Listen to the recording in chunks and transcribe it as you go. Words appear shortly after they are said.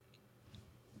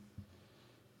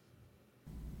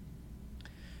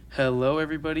Hello,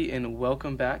 everybody, and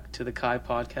welcome back to the CAI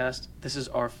podcast. This is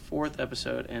our fourth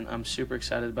episode, and I'm super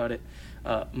excited about it.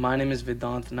 My name is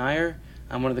Vedant Nair.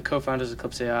 I'm one of the co-founders of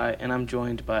CAI, and I'm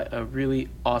joined by a really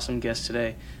awesome guest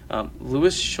today.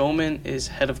 Louis Shulman is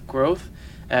head of growth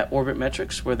at Orbit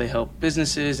Metrics, where they help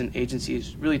businesses and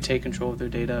agencies really take control of their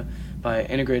data by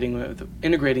integrating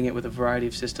it with a variety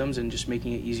of systems and just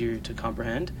making it easier to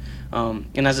comprehend.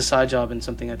 And as a side job, and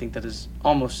something I think that is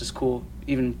almost as cool,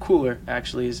 even cooler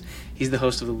actually, is he's the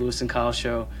host of the Louis and Kyle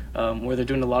Show, where they're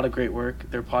doing a lot of great work.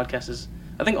 Their podcast is,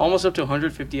 I think, almost up to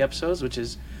 150 episodes, which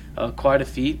is quite a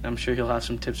feat. I'm sure he'll have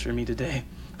some tips for me today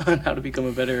on how to become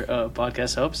a better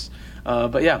podcast host.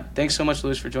 But yeah, thanks so much,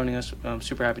 Louis, for joining us. I'm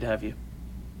super happy to have you.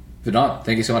 Vedant,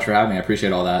 thank you so much for having me. I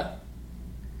appreciate all that.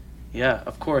 Yeah,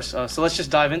 of course. So let's just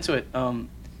dive into it.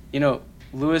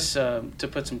 Louis, to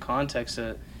put some context,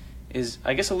 is,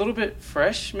 I guess, a little bit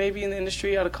fresh maybe in the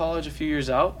industry, out of college, a few years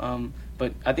out.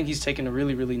 But I think he's taken a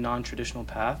really, really non-traditional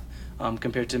path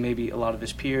compared to maybe a lot of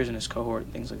his peers and his cohort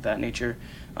and things like that nature.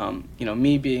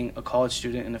 Me being a college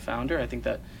student and a founder, I think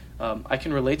that I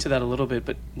can relate to that a little bit.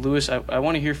 But Louis, I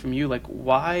want to hear from you, like,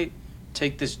 why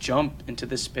take this jump into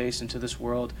this space, into this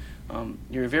world?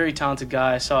 You're a very talented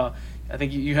guy. I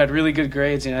think you had really good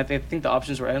grades, and I think the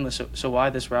options were endless. So why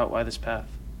this route? Why this path?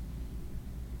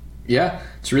 Yeah,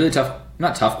 it's a really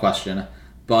not tough question,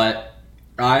 but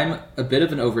I'm a bit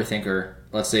of an overthinker,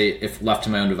 let's say, if left to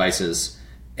my own devices.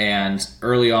 And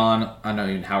early on, I don't know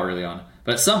even how early on,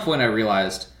 but at some point I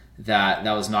realized that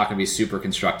was not going to be super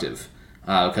constructive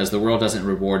because the world doesn't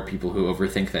reward people who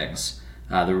overthink things.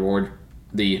 The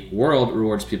world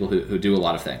rewards people who do a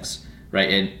lot of things, right?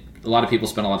 And a lot of people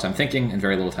spend a lot of time thinking and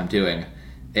very little time doing,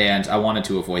 and I wanted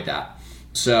to avoid that.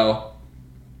 So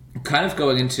kind of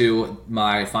going into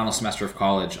my final semester of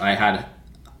college, I had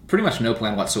pretty much no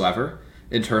plan whatsoever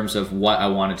in terms of what I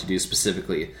wanted to do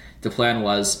specifically. The plan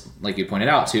was, like you pointed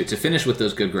out, to finish with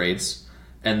those good grades,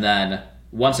 and then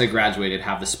once I graduated,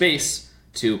 have the space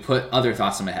to put other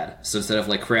thoughts in my head. So instead of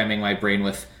like cramming my brain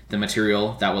with the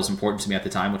material that was important to me at the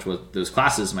time, which was those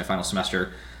classes in my final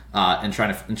semester, I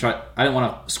didn't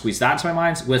want to squeeze that into my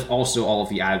mind with also all of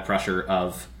the added pressure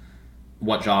of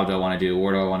what job do I want to do,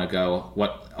 where do I want to go,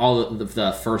 what all of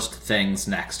the first things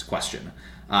next question.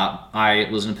 I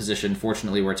was in a position,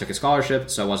 fortunately, where I took a scholarship,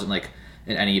 so I wasn't like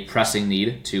in any pressing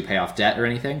need to pay off debt or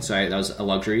anything. So that was a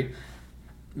luxury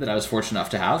that I was fortunate enough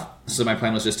to have. So my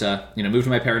plan was just to move to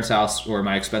my parents' house where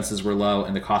my expenses were low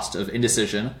and the cost of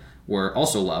indecision were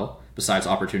also low, besides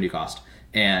opportunity cost,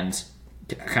 and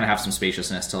kind of have some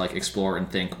spaciousness to like explore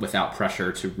and think without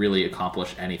pressure to really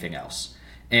accomplish anything else.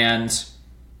 And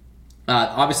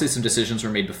obviously some decisions were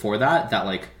made before that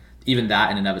like even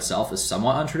that in and of itself is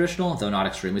somewhat untraditional, though not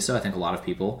extremely so. I think a lot of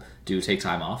people do take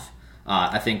time off.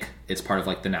 I think it's part of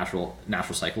like the natural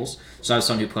cycles. So I was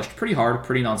someone who pushed pretty hard,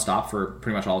 pretty nonstop for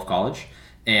pretty much all of college.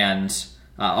 And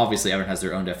obviously everyone has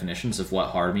their own definitions of what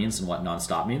hard means and what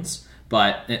nonstop means.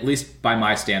 But at least by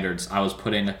my standards, I was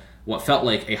putting what felt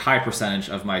like a high percentage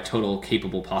of my total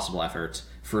capable possible effort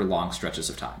for long stretches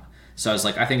of time. So I was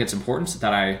like, I think it's important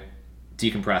that I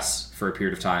decompress for a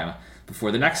period of time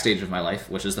before the next stage of my life,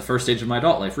 which is the first stage of my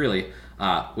adult life, really,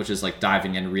 which is like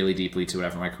diving in really deeply to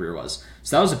whatever my career was.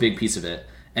 So that was a big piece of it.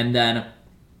 And then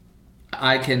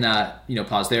I can,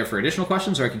 pause there for additional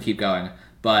questions, or I can keep going.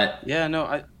 But yeah,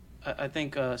 no, I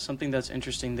think something that's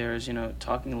interesting there is,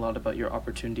 talking a lot about your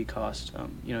opportunity cost.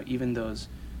 Even those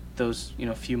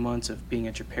few months of being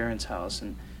at your parents' house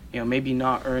and maybe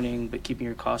not earning but keeping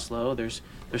your costs low, there's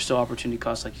still opportunity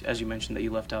costs, like as you mentioned, that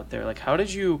you left out there. Like, how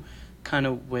did you kind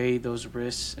of weigh those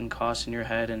risks and costs in your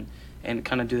head and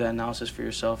kind of do that analysis for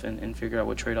yourself and figure out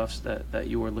what trade-offs that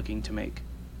you were looking to make?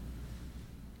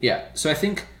 Yeah, so I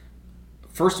think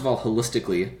first of all,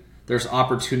 holistically, there's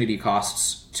opportunity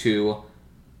costs to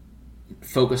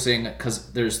focusing,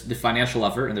 because there's the financial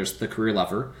lever and there's the career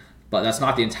lever, but that's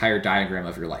not the entire diagram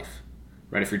of your life,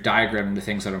 right? If you're diagramming the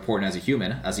things that are important as a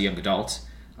human, as a young adult,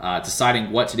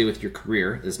 deciding what to do with your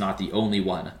career is not the only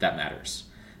one that matters.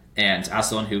 And as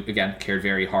someone who, again, cared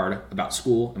very hard about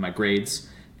school and my grades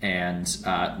and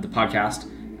the podcast,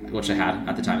 which I had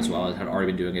at the time as well, I had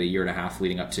already been doing it a year and a half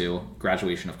leading up to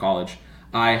graduation of college,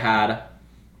 I had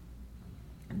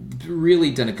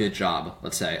really done a good job,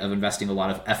 let's say, of investing a lot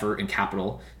of effort and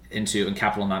capital and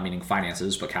capital not meaning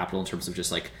finances, but capital in terms of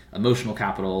just like emotional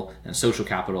capital and social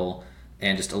capital,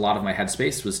 and just a lot of my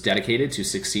headspace was dedicated to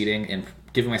succeeding and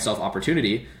giving myself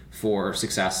opportunity for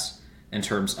success in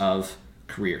terms of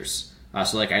careers.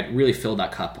 So like I really filled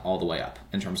that cup all the way up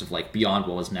in terms of like beyond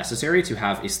what was necessary to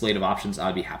have a slate of options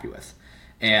I'd be happy with.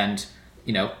 And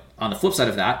on the flip side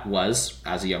of that was,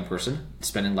 as a young person,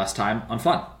 spending less time on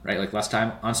fun, right? Like less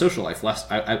time on social life.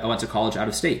 I went to college out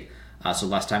of state, so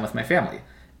less time with my family.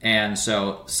 And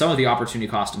so some of the opportunity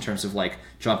cost in terms of like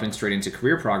jumping straight into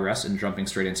career progress and jumping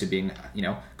straight into being,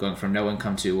 going from no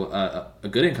income to a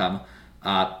good income,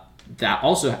 that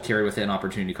also carried with it an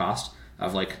opportunity cost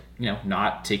of like,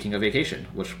 not taking a vacation,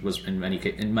 which was in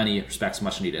many respects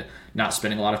much needed. Not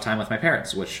spending a lot of time with my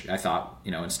parents, which I thought,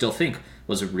 and still think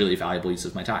was a really valuable use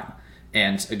of my time.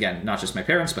 And again, not just my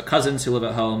parents, but cousins who live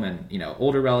at home and,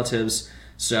 older relatives.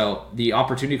 So the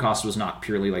opportunity cost was not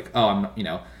purely like,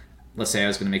 let's say I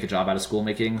was going to make a job out of school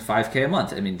making $5K a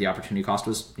month. I mean, the opportunity cost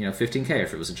was, $15K.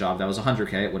 If it was a job that was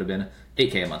 $100K, it would have been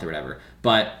 $8K a month or whatever.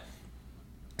 But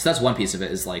so that's one piece of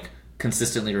it, is like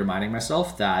consistently reminding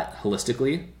myself that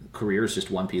holistically, career is just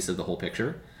one piece of the whole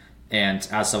picture. And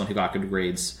as someone who got good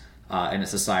grades in a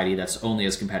society that's only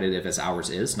as competitive as ours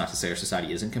is, not to say our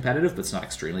society isn't competitive, but it's not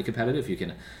extremely competitive, you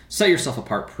can set yourself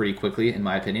apart pretty quickly, in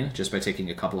my opinion, just by taking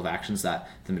a couple of actions that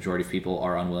the majority of people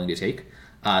are unwilling to take.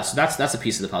 So that's a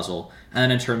piece of the puzzle. And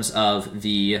then in terms of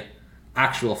the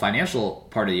actual financial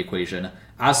part of the equation,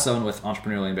 as someone with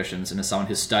entrepreneurial ambitions and as someone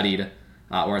who studied,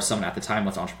 or as someone at the time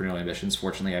with entrepreneurial ambitions,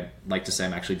 fortunately, I'd like to say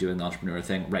I'm actually doing the entrepreneur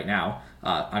thing right now.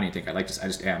 I don't even think I'd like to. I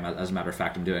just am. As a matter of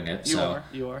fact, I'm doing it.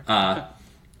 You are.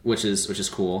 Which is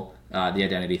cool. The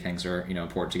identity things are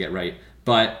important to get right.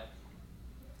 But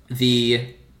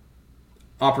I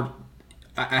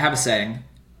have a saying.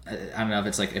 I don't know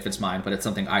if it's mine, but it's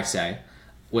something I say,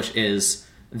 which is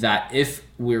that if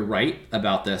we're right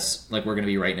about this, like we're going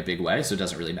to be right in a big way, so it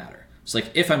doesn't really matter. So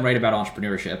like if I'm right about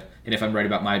entrepreneurship, and if I'm right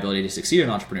about my ability to succeed in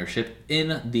entrepreneurship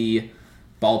in the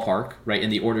ballpark, right,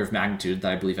 in the order of magnitude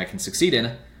that I believe I can succeed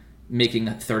in, making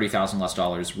 $30,000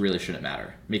 less really shouldn't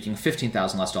matter. Making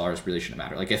 $15,000 less really shouldn't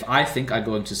matter. Like if I think I'm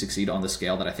going to succeed on the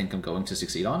scale that I think I'm going to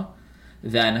succeed on,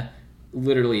 then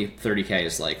literally 30K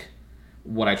is like,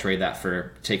 would I trade that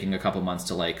for taking a couple months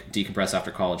to like decompress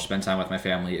after college, spend time with my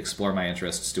family, explore my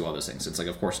interests, do all those things? It's like,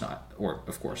 of course not. Or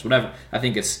of course, whatever. I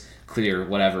think it's clear,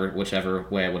 whichever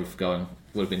way I would have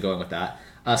been going with that.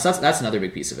 So that's another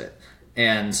big piece of it.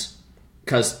 And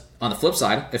because on the flip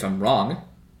side, if I'm wrong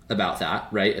about that,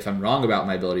 right? If I'm wrong about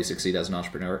my ability to succeed as an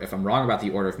entrepreneur, if I'm wrong about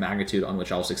the order of magnitude on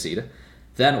which I'll succeed,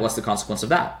 then what's the consequence of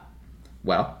that?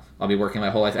 Well, I'll be working my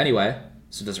whole life anyway,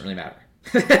 so it doesn't really matter.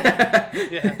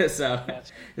 Yeah. So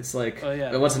it's like,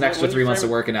 yeah. What's an extra 3 months of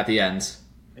work, and at the end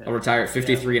I'll retire at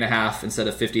 53 and a half instead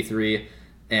of 53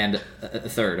 and a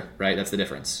third, right? That's the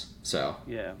difference. So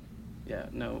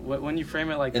no, when you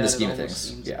frame it like in that, the scheme of things,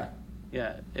 seems,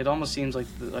 it almost seems like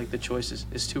the choice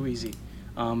is too easy.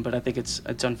 But I think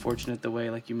it's unfortunate the way,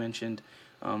 like you mentioned,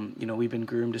 we've been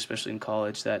groomed, especially in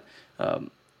college, that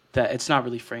it's not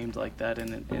really framed like that,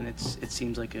 and it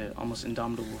seems like a almost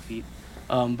indomitable feat.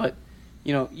 But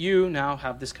you now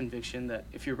have this conviction that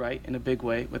if you're right in a big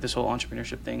way with this whole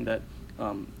entrepreneurship thing, that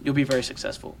you'll be very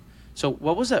successful. So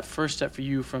what was that first step for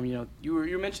you from, you were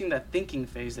mentioning that thinking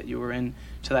phase that you were in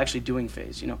to the actually doing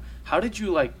phase? How did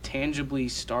you like tangibly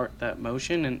start that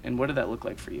motion, and what did that look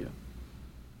like for you?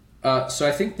 So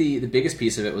I think the biggest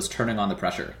piece of it was turning on the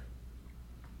pressure,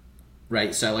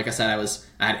 right? So like I said,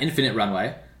 I had infinite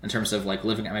runway in terms of like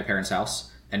living at my parents' house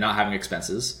and not having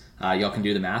expenses. Y'all can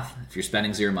do the math. If you're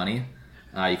spending zero money,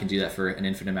 you can do that for an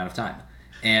infinite amount of time.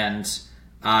 And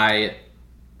I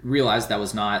realized that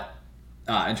was not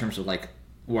in terms of like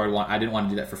where I didn't want to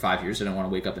do that for 5 years. I didn't want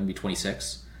to wake up and be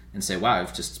 26 and say, wow,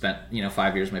 I've just spent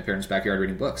 5 years in my parents' backyard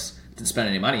reading books. Didn't spend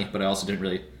any money, but I also didn't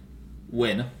really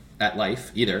win at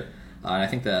life either. And I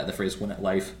think that the phrase win at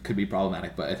life could be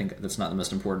problematic, but I think that's not the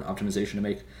most important optimization to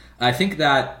make. I think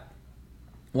that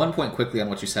one point quickly on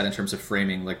what you said in terms of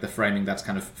framing, like the framing that's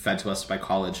kind of fed to us by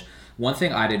college. One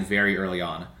thing I did very early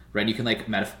on, right? You can like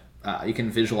you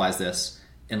can visualize this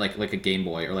in like a Game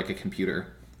Boy or like a computer,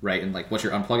 right? And like what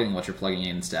you're unplugging and what you're plugging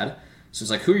in instead. So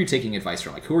it's like, who are you taking advice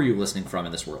from? Like, who are you listening from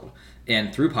in this world?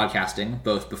 And through podcasting,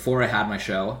 both before I had my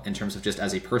show, in terms of just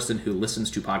as a person who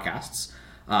listens to podcasts,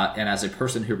 and as a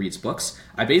person who reads books,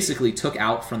 I basically took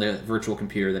out from the virtual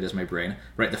computer that is my brain,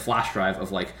 right, the flash drive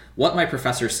of like what my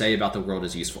professors say about the world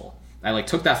is useful. I like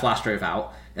took that flash drive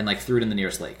out and like threw it in the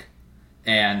nearest lake.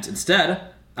 And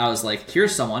instead, I was like,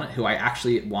 here's someone who I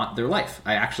actually want their life.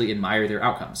 I actually admire their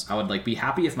outcomes. I would like be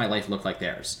happy if my life looked like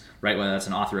theirs, right? Whether that's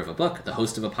an author of a book, the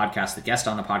host of a podcast, the guest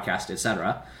on a podcast,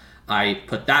 etc. I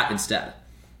put that instead.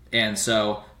 And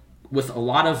so with a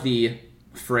lot of the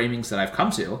framings that I've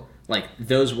come to, like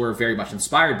those were very much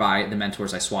inspired by the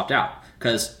mentors I swapped out,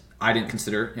 because I didn't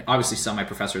consider, obviously some of my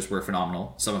professors were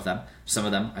phenomenal, some of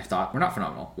them I thought were not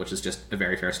phenomenal, which is just a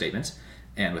very fair statement,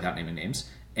 and without naming names.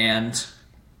 And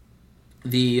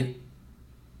the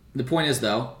point is,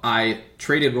 though, I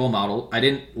traded role model. I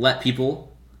didn't let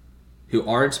people who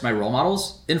aren't my role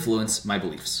models influence my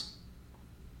beliefs.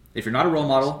 If you're not a role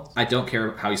model, I don't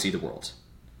care how you see the world.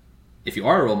 If you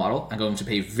are a role model, I'm going to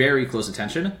pay very close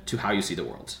attention to how you see the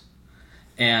world.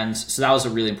 And so that was a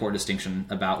really important distinction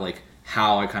about like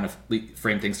how I kind of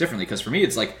frame things differently. Because for me,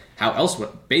 it's like how else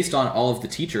would, based on all of the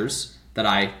teachers that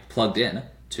I plugged in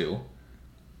to,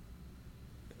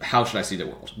 how should I see the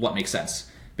world? What makes sense?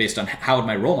 Based on how would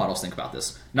my role models think about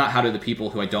this? Not how do the people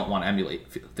who I don't want to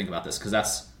emulate think about this, because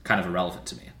that's kind of irrelevant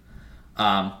to me.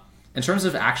 In terms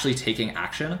of actually taking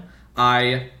action,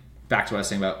 back to what I was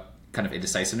saying about kind of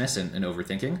indecisiveness and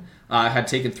overthinking, I had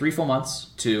taken 3 full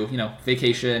months to,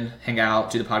 vacation, hang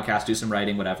out, do the podcast, do some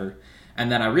writing, whatever.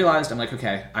 And then I realized, I'm like,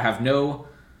 okay, I have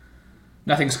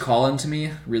nothing's calling to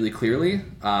me really clearly.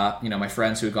 My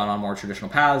friends who had gone on more traditional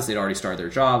paths, they'd already started their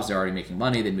jobs, they're already making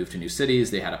money, they'd moved to new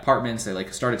cities, they had apartments,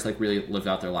 they started to really live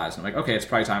out their lives. And I'm like, okay, it's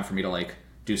probably time for me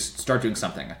to start doing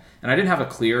something. And I didn't have a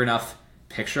clear enough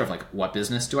picture of what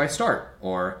business do I start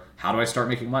or how do I start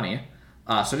making money.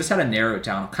 So I just had to narrow it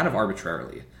down kind of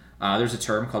arbitrarily. There's a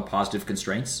term called positive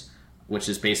constraints, which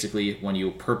is basically when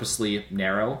you purposely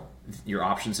narrow your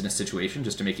options in a situation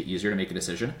just to make it easier to make a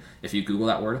decision. If you Google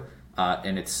that word,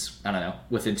 and it's, I don't know,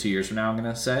 within 2 years from now, I'm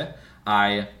going to say,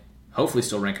 I hopefully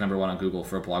still rank number 1 on Google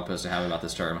for a blog post I have about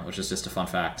this term, which is just a fun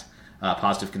fact,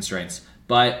 positive constraints.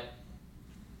 But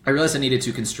I realized I needed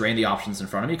to constrain the options in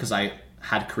front of me because I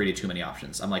had created too many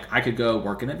options. I'm like, I could go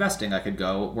work in investing. I could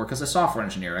go work as a software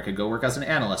engineer. I could go work as an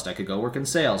analyst. I could go work in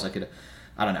sales. I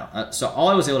don't know. So all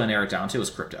I was able to narrow it down to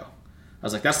was crypto. I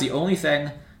was like, that's the only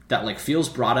thing that feels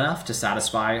broad enough to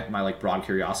satisfy my broad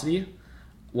curiosity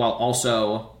while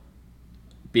also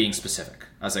being specific.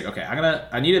 I was like, okay,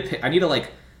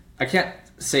 I can't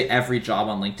say every job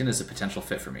on LinkedIn is a potential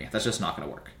fit for me. That's just not going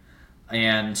to work.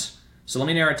 And so let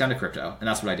me narrow it down to crypto. And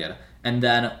that's what I did. And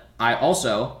then I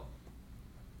also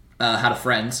had a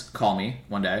friend call me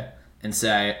one day and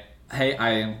say, hey,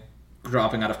 I'm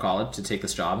dropping out of college to take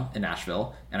this job in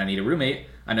Nashville and I need a roommate.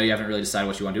 I know you haven't really decided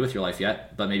what you want to do with your life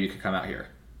yet, but maybe you could come out here.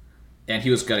 And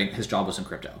his job was in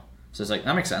crypto. So it's like,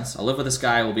 that makes sense. I'll live with this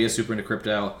guy. We'll be super into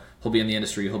crypto. He'll be in the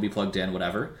industry. He'll be plugged in,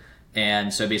 whatever.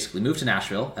 And so I basically moved to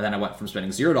Nashville. And then I went from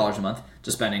spending $0 a month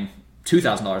to spending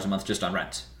 $2,000 a month just on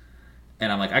rent.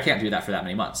 And I'm like, I can't do that for that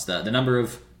many months. The number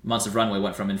of months of runway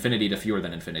went from infinity to fewer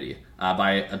than infinity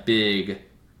by a big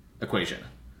equation.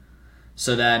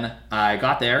 So then I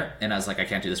got there and I was like, I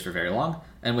can't do this for very long.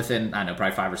 And within, I don't know,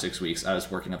 probably 5 or 6 weeks, I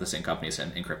was working at the same company as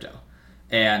him in crypto.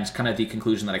 And kind of the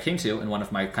conclusion that I came to, and one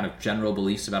of my kind of general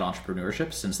beliefs about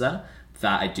entrepreneurship since then,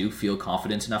 that I do feel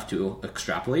confident enough to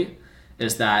extrapolate,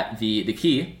 is that the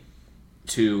key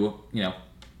to,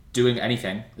 doing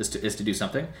anything is to do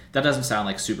something. That doesn't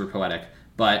sound super poetic,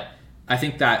 but I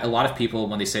think that a lot of people,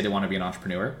 when they say they want to be an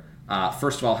entrepreneur,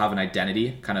 first of all, have an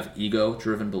identity, kind of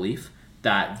ego-driven belief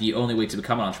that the only way to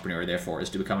become an entrepreneur, therefore, is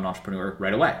to become an entrepreneur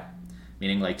right away.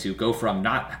 Meaning to go from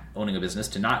not owning a business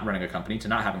to not running a company to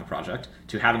not having a project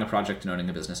to having a project and owning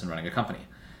a business and running a company.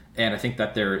 And I think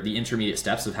that they're the intermediate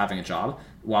steps of having a job.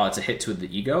 While it's a hit to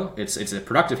the ego, it's a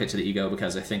productive hit to the ego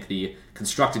because I think the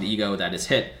constructed ego that is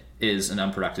hit is an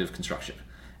unproductive construction.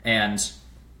 And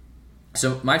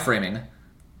so my framing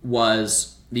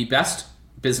was the best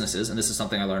businesses, and this is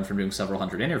something I learned from doing several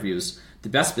hundred interviews, the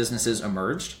best businesses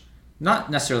emerged, not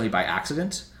necessarily by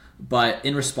accident, but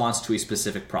in response to a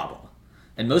specific problem.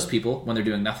 And most people, when they're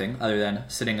doing nothing other than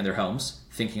sitting in their homes,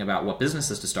 thinking about what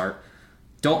businesses to start,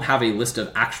 don't have a list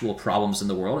of actual problems in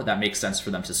the world that make sense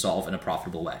for them to solve in a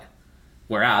profitable way.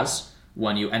 Whereas,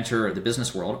 when you enter the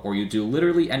business world, or you do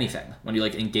literally anything, when you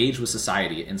engage with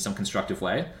society in some constructive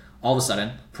way, all of a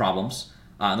sudden, problems,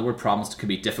 and the word problems could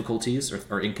be difficulties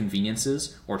or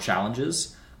inconveniences or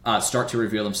challenges, start to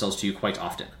reveal themselves to you quite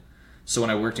often. So when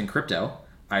I worked in crypto,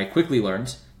 I quickly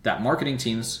learned that marketing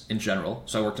teams in general,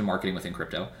 so I worked in marketing within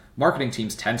crypto, marketing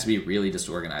teams tend to be really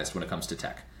disorganized when it comes to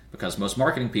tech because most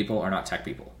marketing people are not tech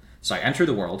people. So I entered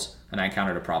the world and I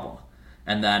encountered a problem.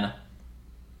 And then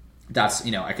that's,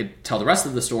 I could tell the rest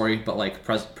of the story, but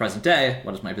present day,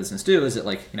 what does my business do? Is it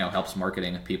helps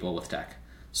marketing people with tech.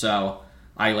 So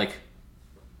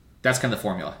that's kind of the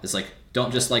formula. It's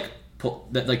don't just pull,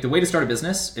 the way to start a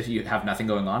business if you have nothing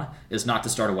going on is not to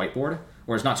start a whiteboard,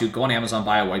 or is not to go on Amazon,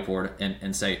 buy a whiteboard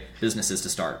and say businesses to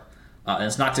start. And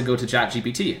it's not to go to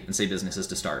ChatGPT and say businesses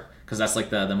to start, because that's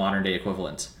the modern day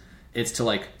equivalent. It's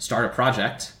to start a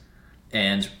project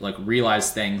and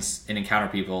realize things and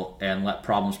encounter people and let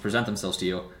problems present themselves to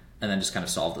you and then just kind of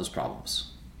solve those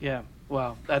problems. Yeah.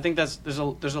 Wow. I think there's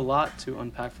a lot to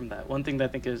unpack from that. One thing that I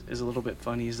think is a little bit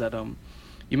funny is that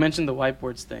you mentioned the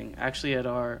whiteboards thing. Actually, at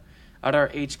our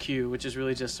HQ, which is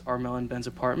really just Armel and Ben's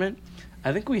apartment,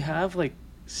 I think we have like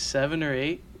 7 or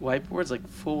 8 whiteboards, like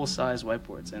full size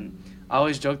whiteboards, and I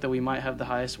always joke that we might have the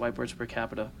highest whiteboards per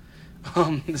capita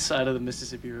on the side of the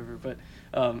Mississippi River. But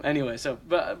anyway,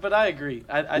 but I agree.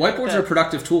 I Whiteboards are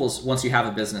productive tools once you have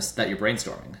a business that you're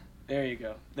brainstorming. There you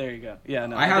go. Yeah,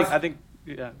 no, I think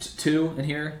yeah. 2 in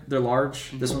here. They're large.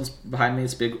 Mm-hmm. This one's behind me.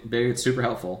 It's big. It's super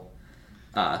helpful.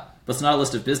 But it's not a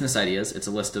list of business ideas. It's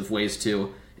a list of ways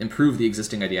to improve the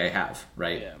existing idea I have.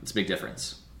 Right? Yeah. It's a big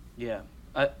difference. Yeah,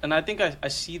 and I think I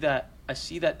see that. I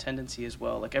see that tendency as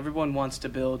well. Like everyone wants to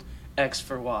build X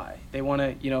for Y. They want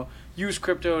to, use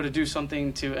crypto to do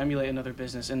something to emulate another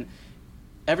business, and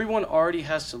everyone already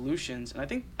has solutions. And I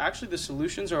think actually the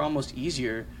solutions are almost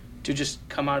easier to just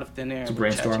come out of thin air to with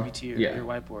brainstorm ChatGPT or your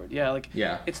whiteboard.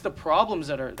 Yeah, it's the problems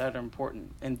that are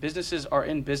important, and businesses are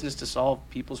in business to solve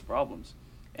people's problems.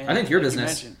 And I think your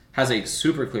business has a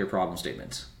super clear problem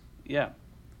statement. Yeah,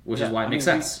 which is why it makes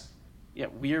sense.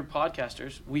 We're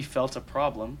podcasters. We felt a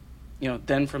problem.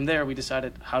 Then from there we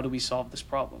decided, how do we solve this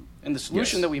problem? And the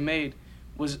solution that we made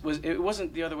was it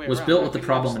wasn't the other way around. Was built with the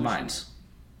problem in mind.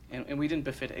 And we didn't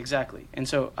befit it. Exactly. And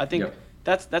so I think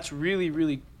that's really,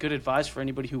 really good advice for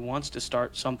anybody who wants to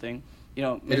start something.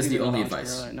 It is the only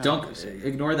advice. Don't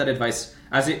ignore that advice.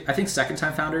 I think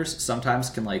second-time founders sometimes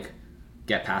can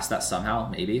get past that somehow,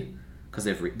 maybe, because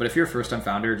but if you're a first-time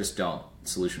founder, just don't.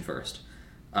 Solution first.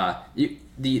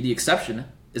 The exception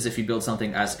is if you build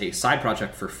something as a side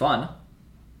project for fun,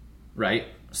 right?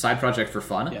 Side project for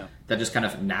fun that just kind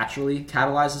of naturally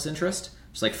catalyzes interest.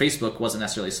 Just like Facebook wasn't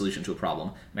necessarily a solution to a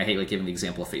problem, and I hate giving the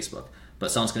example of Facebook,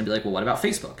 but someone's going to be like, well, what about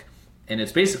Facebook? And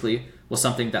it's basically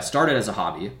something that started as a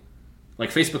hobby. Like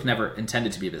Facebook never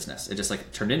intended to be a business. It just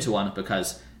turned into one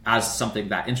because as something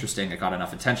that interesting, it got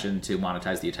enough attention to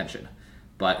monetize the attention.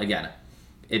 But again,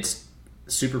 it's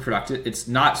super productive. It's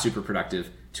not super productive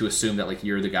to assume that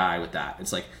you're the guy with that.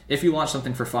 It's if you launch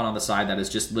something for fun on the side that is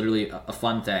just literally a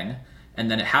fun thing, and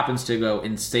then it happens to go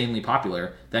insanely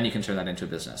popular, then you can turn that into a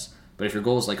business. But if your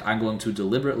goal is I'm going to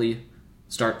deliberately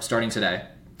starting today,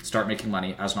 start making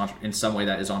money as in some way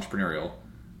that is entrepreneurial,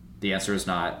 the answer is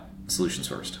not solutions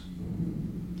first.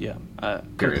 Yeah, I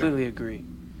completely agree.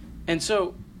 And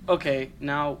so, okay,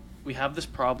 now we have this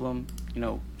problem.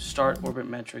 Start Orbit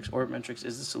Metrics. Orbit Metrics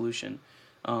is the solution.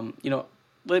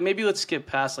 Maybe let's skip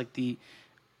past the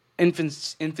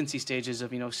infancy stages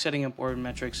of setting up Orbit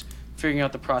Metrics, figuring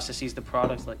out the processes, the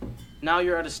products. Now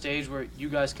you're at a stage where you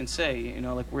guys can say,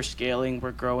 we're scaling,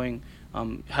 we're growing,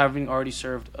 having already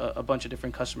served a bunch of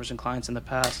different customers and clients in the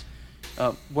past.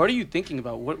 What are you thinking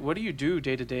about? What do you do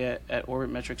day to day at Orbit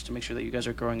Metrics to make sure that you guys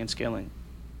are growing and scaling?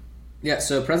 Yeah,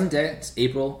 so present day, it's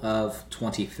April of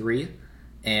 23,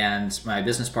 and my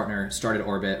business partner started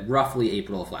Orbit roughly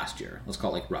April of last year. Let's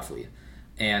call it roughly.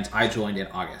 And I joined in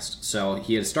August. So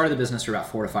he had started the business for about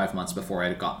 4 to 5 months before I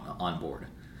had gotten on board.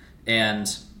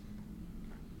 And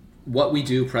what we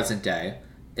do present day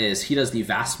is he does the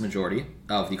vast majority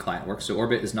of the client work. So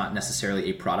Orbit is not necessarily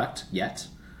a product yet,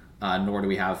 nor do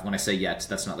we have, when I say yet,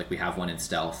 that's not we have one in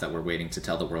stealth that we're waiting to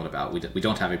tell the world about. We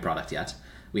don't have a product yet.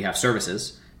 We have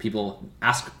services. People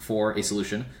ask for a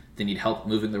solution. They need help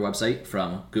moving their website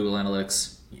from Google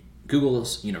Analytics,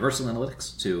 Google's Universal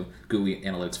Analytics to Google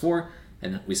Analytics 4.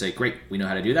 And we say, great, we know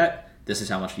how to do that. This is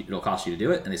how much it'll cost you to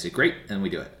do it. And they say, great, and we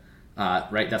do it.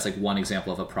 Right? That's one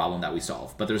example of a problem that we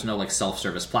solve. But there's no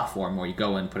self-service platform where you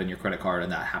go and put in your credit card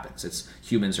and that happens. It's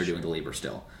humans are doing the labor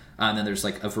still. And then there's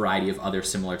a variety of other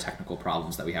similar technical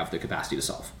problems that we have the capacity to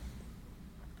solve.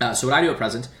 So what I do at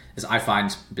present is I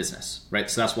find business, right?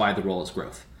 So that's why the role is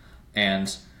growth.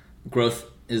 And growth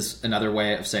is another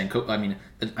way of saying,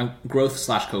 I'm growth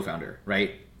 / co-founder,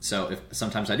 right? So if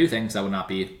sometimes I do things that would not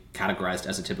be categorized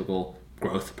as a typical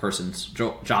growth person's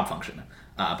job function.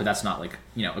 But that's not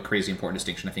a crazy important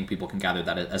distinction. I think people can gather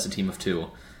that as a team of 2,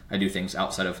 I do things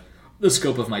outside of the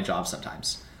scope of my job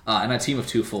sometimes. And a team of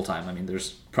 2 full-time,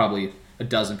 there's probably a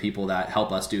dozen people that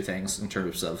help us do things in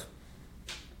terms of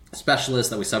specialists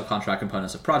that we subcontract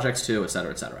components of projects to, et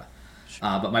cetera, et cetera.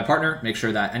 But my partner makes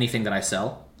sure that anything that I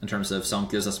sell, in terms of someone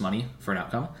gives us money for an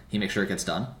outcome, he makes sure it gets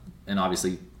done, and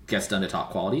obviously gets done to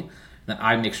top quality. Then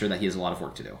I make sure that he has a lot of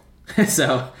work to do.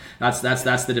 So that's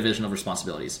the division of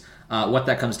responsibilities. What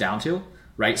that comes down to,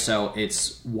 right? So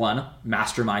it's 1,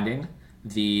 masterminding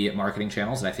the marketing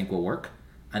channels that I think will work,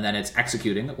 and then it's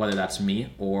executing, whether that's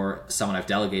me or someone I've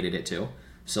delegated it to.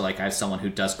 So I have someone who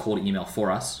does cold email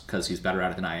for us because he's better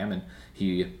at it than I am, and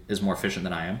he is more efficient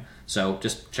than I am. So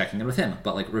just checking in with him,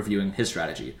 but reviewing his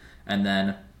strategy. And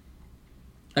then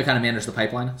I kind of manage the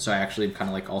pipeline. So I actually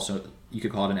kind of also, you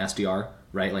could call it an SDR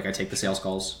right? Like I take the sales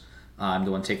calls. I'm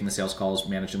the one taking the sales calls,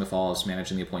 managing the follow-ups,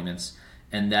 managing the appointments.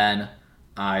 And then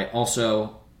I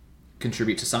also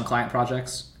contribute to some client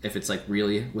projects if it's like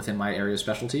really within my area of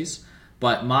specialties.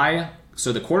 But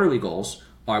so the quarterly goals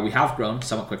are, we have grown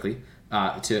somewhat quickly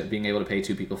to being able to pay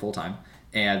 2 people full time.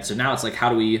 And so now it's like, how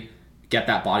do we get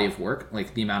that body of work,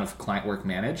 like the amount of client work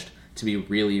managed, to be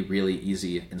really, really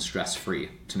easy and stress-free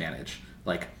to manage?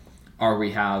 Like,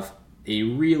 we have a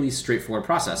really straightforward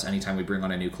process anytime we bring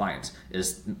on a new client.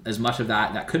 Is as much of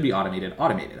that could be automated.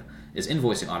 Is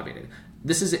invoicing automated?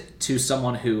 This is, to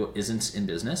someone who isn't in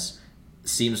business,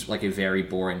 seems like a very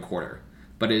boring quarter.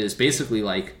 But it is basically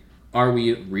like, are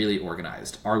we really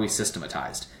organized? Are we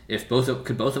systematized? Could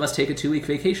both of us take a 2-week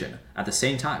vacation at the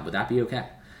same time? Would that be okay?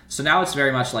 So now it's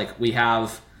very much like we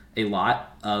have a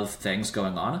lot of things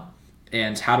going on,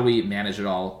 and how do we manage it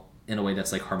all in a way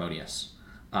that's like harmonious?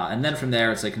 And then from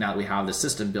there, it's like, now that we have the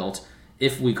system built,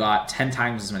 if we got 10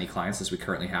 times as many clients as we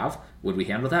currently have, would we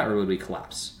handle that, or would we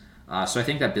collapse? So I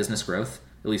think that business growth,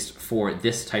 at least for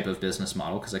this type of business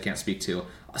model, because I can't speak to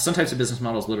some types of business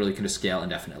models, literally can just scale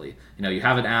indefinitely. You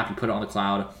have an app, you put it on the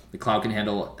cloud can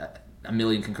handle 1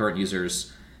 million concurrent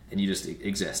users, and you just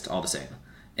exist all the same.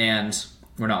 And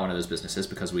we're not one of those businesses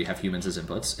because we have humans as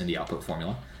inputs in the output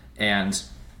formula. And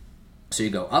so you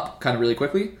go up kind of really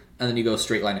quickly, and then you go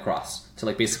straight line across to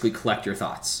like basically collect your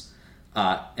thoughts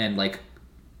and like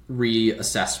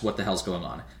reassess what the hell's going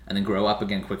on, and then grow up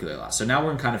again quickly. So now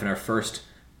we're in our first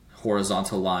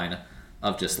horizontal line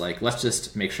of just like, let's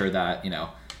just make sure that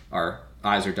our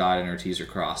I's are dotted and our T's are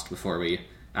crossed before we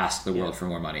ask the world for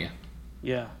more money.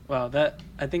 Yeah, wow.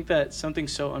 I think that something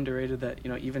so underrated that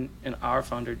even in our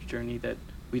founder journey that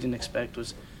we didn't expect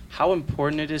was how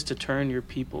important it is to turn your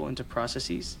people into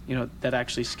processes that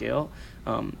actually scale.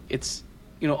 It's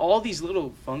all these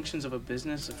little functions of a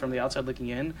business from the outside looking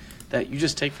in that you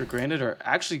just take for granted are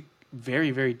actually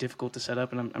very, very difficult to set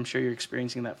up, and I'm sure you're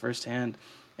experiencing that firsthand.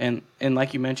 And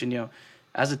like you mentioned,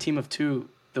 as a team of 2,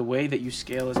 the way that you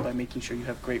scale is by making sure you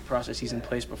have great processes in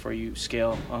place before you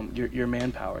scale your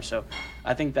manpower. So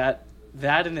I think that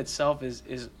in itself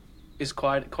is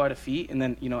quite a feat. And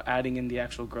then adding in the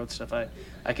actual growth stuff,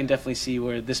 I can definitely see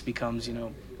where this becomes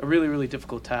a really, really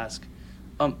difficult task.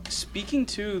 Speaking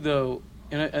to though,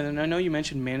 and I know you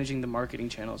mentioned managing the marketing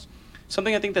channels.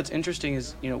 Something I think that's interesting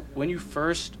is when you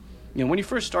first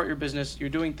start your business, you're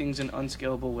doing things in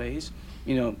unscalable ways.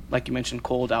 Like you mentioned,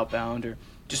 cold outbound, or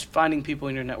just finding people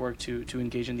in your network to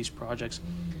engage in these projects.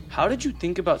 How did you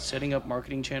think about setting up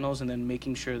marketing channels and then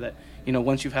making sure that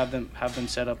once you have them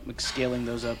set up, like scaling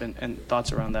those up, and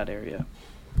thoughts around that area?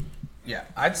 Yeah,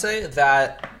 I'd say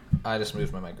that I just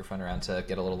moved my microphone around to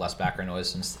get a little less background noise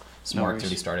since some more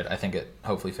activity started. I think it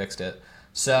hopefully fixed it.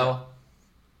 So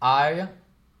I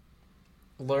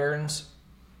learned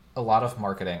a lot of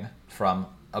marketing from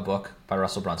a book by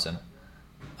Russell Brunson.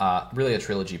 Really a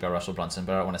trilogy by Russell Brunson,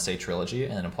 but I don't want to say trilogy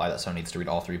and imply that someone needs to read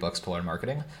all 3 books to learn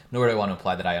marketing, nor do I want to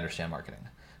imply that I understand marketing.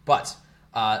 But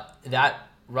the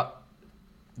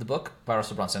book by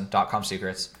Russell Brunson, .com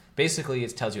Secrets, basically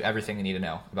it tells you everything you need to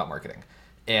know about marketing.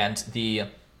 And the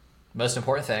most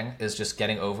important thing is just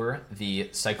getting over the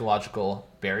psychological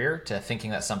barrier to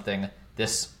thinking that something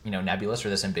this nebulous or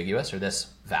this ambiguous or this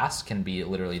vast can be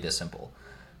literally this simple.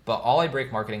 But all I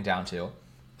break marketing down to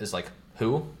is like,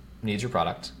 who needs your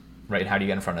product, right? How do you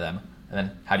get in front of them? And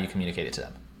then how do you communicate it to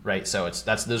them, right? So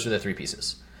those are the 3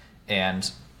 pieces. And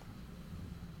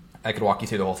I could walk you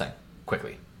through the whole thing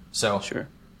quickly. So sure.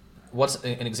 What's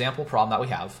an example problem that we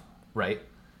have, right,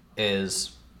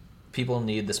 is people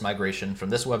need this migration from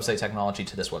this website technology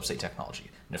to this website technology.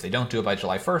 And if they don't do it by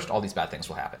July 1st, all these bad things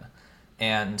will happen.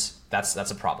 And that's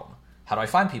a problem. How do I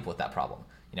find people with that problem?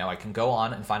 I can go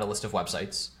on and find a list of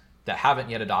websites that haven't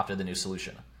yet adopted the new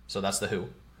solution. So that's the who.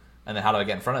 And then how do I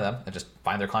get in front of them and just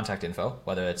find their contact info,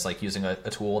 whether it's like using a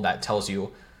tool that tells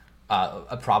you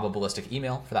a probabilistic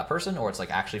email for that person, or it's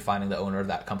like actually finding the owner of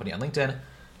that company on LinkedIn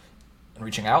and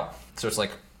reaching out. So it's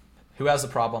like, who has the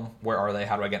problem? Where are they?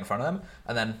 How do I get in front of them?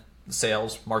 And then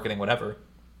sales, marketing, whatever.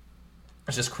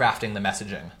 It's just crafting the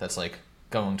messaging that's like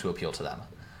going to appeal to them.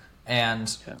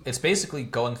 And it's basically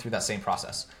going through that same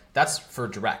process. That's for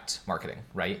direct marketing,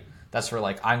 right? That's for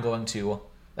like,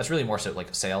 that's really more so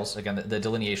like sales. Again, the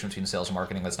delineation between sales and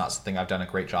marketing, that's not something I've done a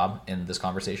great job in this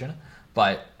conversation.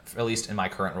 But at least in my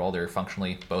current role, they're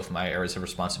functionally both my areas of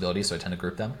responsibility, so I tend to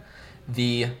group them.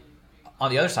 On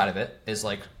the other side of it is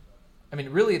like,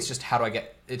 really it's just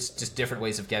it's just different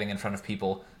ways of getting in front of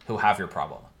people who have your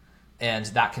problem. And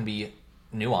that can be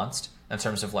nuanced in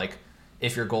terms of like,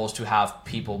 if your goal is to have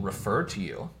people referred to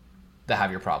you that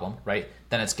have your problem, right?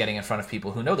 Then it's getting in front of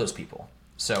people who know those people.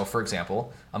 So, for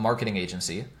example, a marketing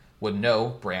agency would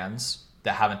know brands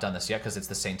that haven't done this yet because it's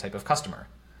the same type of customer.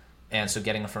 And so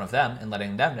getting in front of them and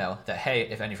letting them know that, hey,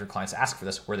 if any of your clients ask for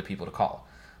this, we're the people to call.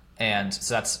 And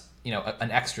so that's, an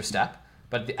extra step.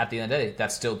 But at the end of the day,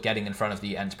 that's still getting in front of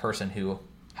the end person who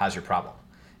has your problem.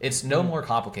 It's no more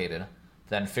complicated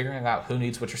than figuring out who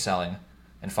needs what you're selling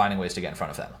and finding ways to get in front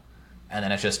of them. And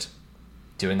then it's just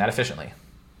doing that efficiently.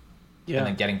 Yeah. And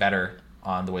then getting better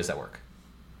on the ways that work.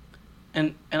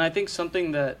 And I think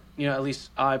something that, at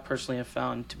least I personally have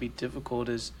found to be difficult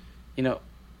is,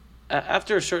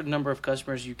 after a certain number of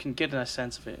customers, you can get a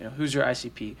sense of it. Who's your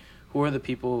ICP? Who are the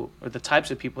people or the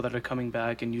types of people that are coming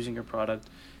back and using your product?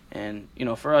 And,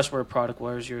 for us, we're a product.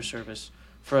 Where's your service?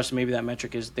 For us, maybe that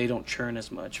metric is they don't churn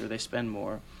as much or they spend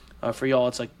more. For y'all,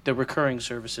 it's like the recurring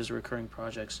services, recurring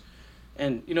projects.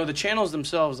 And, the channels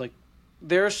themselves, like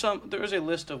there is a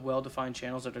list of well-defined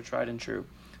channels that are tried and true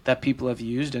that people have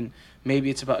used, and maybe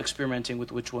it's about experimenting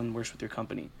with which one works with your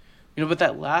company. But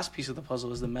that last piece of the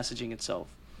puzzle is the messaging itself.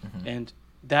 Mm-hmm. And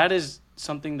that is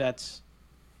something there's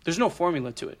no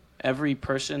formula to it. Every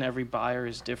person, every buyer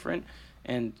is different.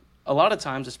 And a lot of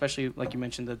times, especially like you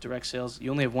mentioned, the direct sales,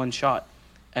 you only have one shot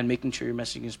at making sure your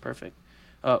messaging is perfect.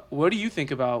 What do you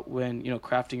think about when,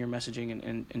 crafting your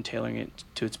messaging and tailoring it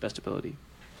to its best ability?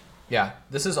 Yeah,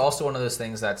 this is also one of those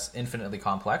things that's infinitely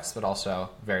complex, but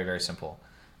also very, very simple.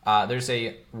 There's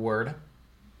a word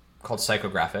called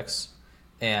psychographics,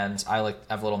 and I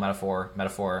have a little metaphor,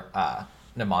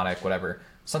 mnemonic, whatever,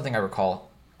 something I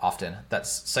recall often, that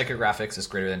psychographics is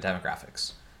greater than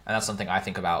demographics. And that's something I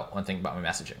think about when thinking about my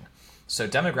messaging. So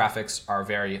demographics are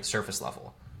very surface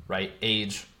level, right?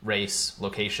 Age, race,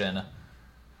 location,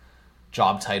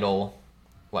 job title,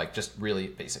 like just really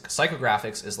basic.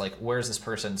 Psychographics is like, where's this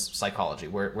person's psychology?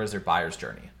 Where's their buyer's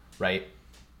journey, right?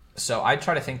 So I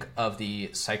try to think of the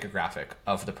psychographic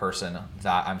of the person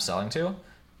that I'm selling to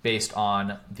based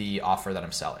on the offer that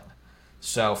I'm selling.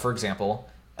 So for example,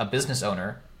 a business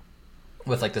owner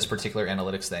with like this particular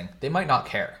analytics thing, they might not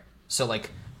care. So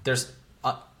like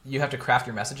you have to craft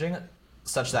your messaging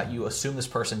such that you assume this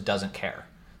person doesn't care.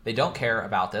 They don't care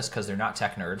about this because they're not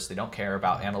tech nerds. They don't care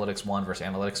about analytics 1 versus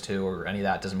analytics 2 or any of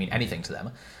that. It doesn't mean anything to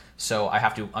them. So I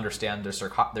have to understand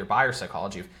their buyer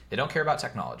psychology. They don't care about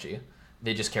technology.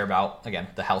 They just care about, again,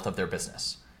 the health of their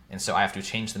business. And so I have to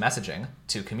change the messaging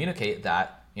to communicate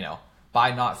that,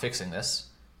 by not fixing this,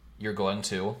 you're going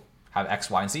to have X,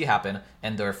 Y, and Z happen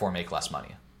and therefore make less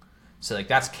money. So like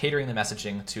that's catering the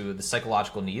messaging to the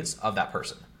psychological needs of that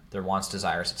person, their wants,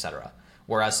 desires, etc.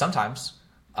 Whereas sometimes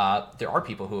there are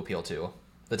people who appeal to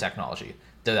the technology,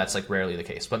 though that's like rarely the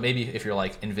case. But maybe if you're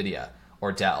like NVIDIA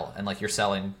or Dell and like you're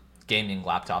selling gaming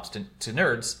laptops to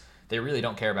nerds, they really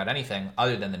don't care about anything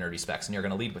other than the nerdy specs, and you're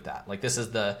going to lead with that. Like this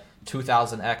is the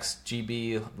 2000X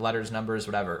GB letters, numbers,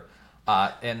 whatever.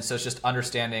 And so it's just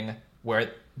understanding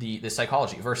where the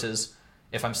psychology versus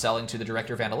if I'm selling to the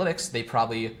director of analytics, they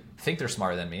probably think they're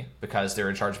smarter than me because they're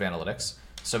in charge of analytics.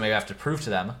 So maybe I have to prove to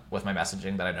them with my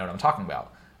messaging that I know what I'm talking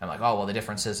about. I'm like, oh, well, the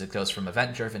difference is it goes from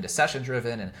event-driven to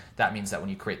session-driven, and that means that when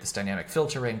you create this dynamic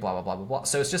filtering, blah, blah, blah, blah, blah.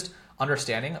 So it's just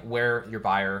understanding where your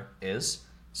buyer is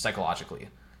psychologically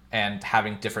and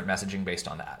having different messaging based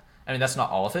on that. I mean, that's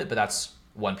not all of it, but that's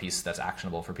one piece that's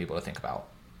actionable for people to think about.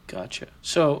 Gotcha.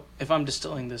 So if I'm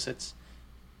distilling this, it's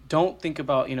don't think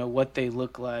about, what they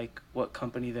look like, what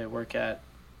company they work at,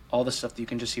 all the stuff that you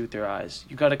can just see with your eyes.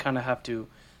 You got to kind of have to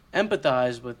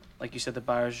empathize with, like you said, the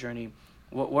buyer's journey.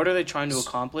 What are they trying to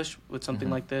accomplish with something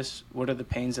like this? What are the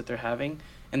pains that they're having?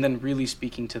 And then really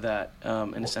speaking to that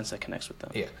in a sense that connects with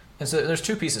them. Yeah. And so there's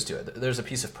two pieces to it. There's a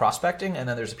piece of prospecting, and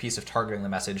then there's a piece of targeting the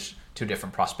message to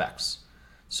different prospects.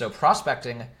 So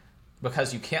prospecting,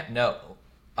 because you can't know,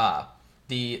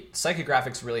 the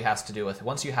psychographics really has to do with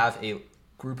once you have a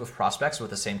group of prospects with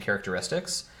the same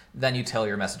characteristics, then you tailor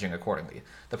your messaging accordingly.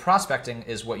 The prospecting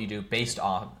is what you do based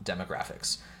on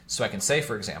demographics. So I can say,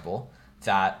 for example,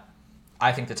 that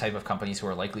I think the type of companies who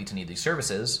are likely to need these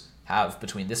services have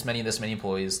between this many and this many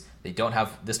employees. They don't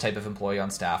have this type of employee on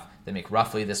staff. They make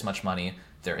roughly this much money.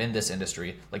 They're in this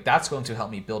industry. Like that's going to help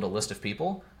me build a list of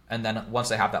people. And then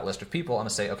once I have that list of people, I'm going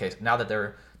to say, okay, now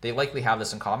that they likely have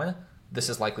this in common, this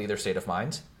is likely their state of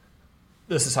mind.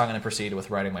 This is how I'm going to proceed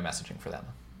with writing my messaging for them.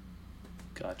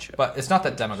 Gotcha. But it's not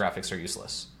that demographics are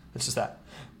useless. It's just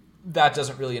that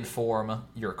doesn't really inform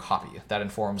your copy. That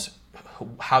informs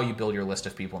how you build your list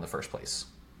of people in the first place.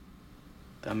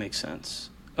 That makes sense.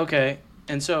 Okay.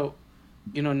 And so,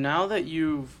 now that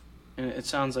and it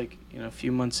sounds like, a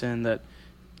few months in that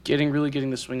getting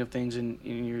the swing of things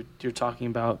and you're talking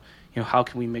about, how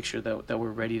can we make sure that we're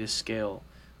ready to scale?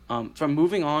 From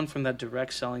moving on from that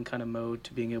direct selling kind of mode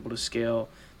to being able to scale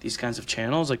these kinds of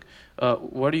channels, like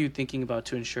what are you thinking about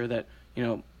to ensure that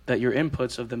that your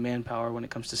inputs of the manpower when it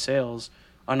comes to sales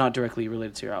are not directly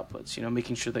related to your outputs?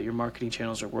 Making sure that your marketing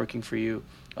channels are working for you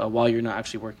while you're not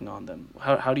actually working on them.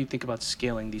 How do you think about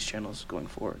scaling these channels going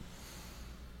forward?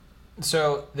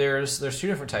 So there's two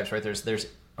different types, right? There's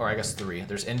or I guess three.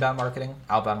 There's inbound marketing,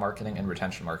 outbound marketing, and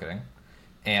retention marketing.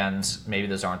 And maybe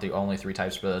those aren't the only three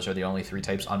types, but those are the only three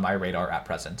types on my radar at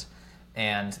present.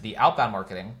 And the outbound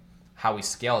marketing, how we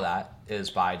scale that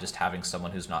is by just having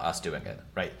someone who's not us doing it,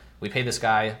 right? We pay this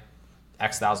guy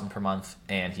X thousand per month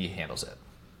and he handles it.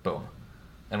 Boom.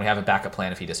 And we have a backup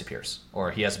plan if he disappears. Or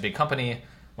he has a big company.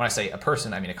 When I say a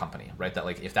person, I mean a company, right? That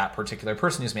like if that particular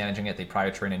person is managing it, they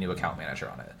probably train a new account manager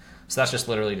on it. So that's just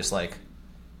literally just like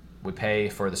we pay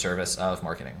for the service of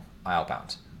marketing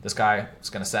outbound. This guy is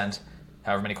going to send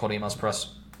however many cold emails for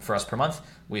us per month.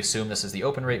 We assume this is the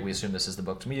open rate. We assume this is the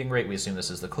booked meeting rate. We assume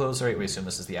this is the close rate. We assume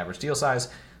this is the average deal size.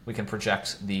 We can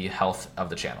project the health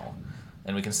of the channel.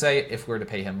 And we can say if we're to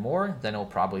pay him more, then it'll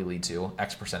probably lead to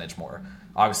X percentage more.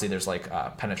 Obviously, there's like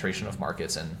penetration of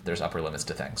markets and there's upper limits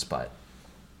to things, but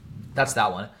that's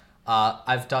that one.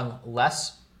 I've done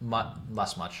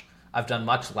I've done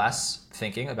much less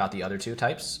thinking about the other two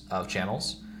types of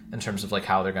channels in terms of like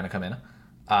how they're going to come in.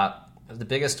 The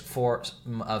biggest force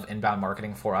of inbound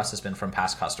marketing for us has been from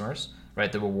past customers, right?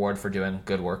 The reward for doing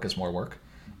good work is more work.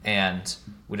 And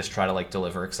we just try to like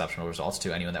deliver exceptional results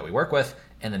to anyone that we work with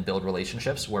and then build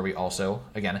relationships where we also,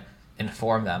 again,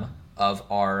 inform them of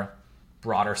our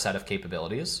broader set of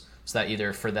capabilities so that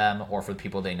either for them or for the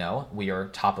people they know, we are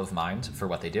top of mind for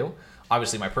what they do.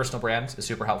 Obviously, my personal brand is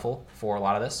super helpful for a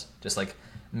lot of this. Just like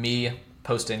me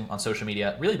posting on social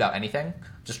media really about anything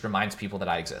just reminds people that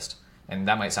I exist. And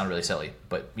that might sound really silly,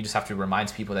 but you just have to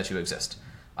remind people that you exist.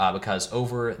 Because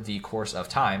over the course of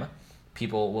time,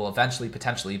 people will eventually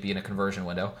potentially be in a conversion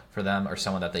window for them or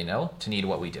someone that they know to need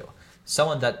what we do.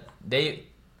 Someone that they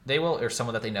will or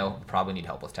someone that they know probably need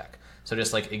help with tech. So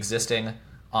just like existing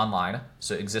online,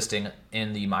 so existing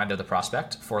in the mind of the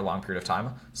prospect for a long period of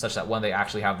time, such that when they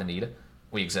actually have the need,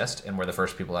 we exist and we're the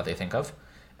first people that they think of.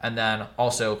 And then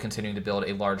also continuing to build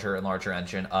a larger and larger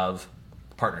engine of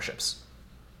partnerships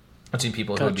between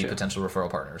people who would be potential referral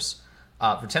partners.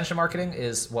 Retention marketing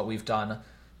is what we've done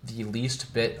the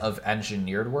least bit of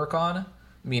engineered work on,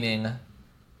 meaning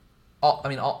all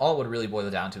it would really boil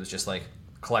down to is just like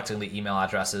collecting the email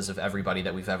addresses of everybody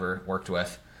that we've ever worked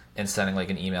with and sending like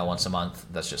an email once a month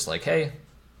that's just like, hey,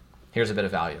 here's a bit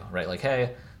of value, right? Like,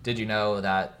 hey, did you know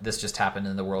that this just happened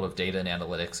in the world of data and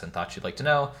analytics and thought you'd like to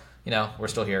know? We're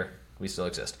still here. We still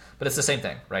exist. But it's the same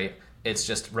thing, right? It's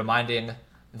just reminding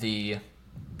the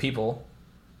people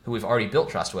who we've already built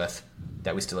trust with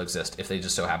that we still exist if they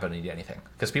just so happen to need anything.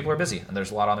 Because people are busy and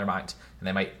there's a lot on their mind. And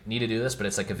they might need to do this, but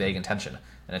it's like a vague intention.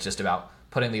 And it's just about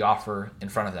putting the offer in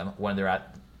front of them when they're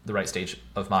at the right stage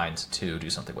of mind to do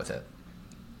something with it.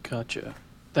 Gotcha.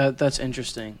 That's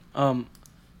interesting.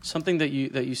 Something that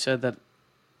you said that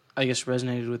I guess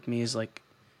resonated with me is like,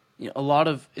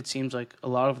 it seems like a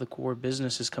lot of the core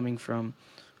business is coming from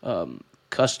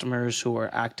customers who are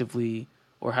actively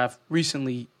or have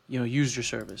recently used your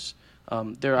service.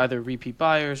 They're either repeat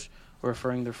buyers or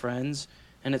referring their friends.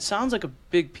 And it sounds like a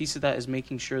big piece of that is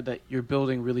making sure that you're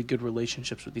building really good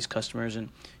relationships with these customers and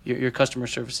your customer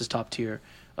service is top tier.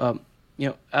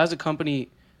 As a company,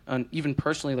 and even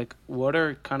personally, like what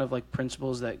are kind of like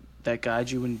principles that guide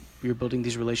you when you're building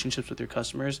these relationships with your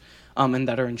customers and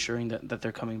that are ensuring that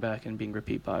they're coming back and being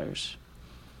repeat buyers?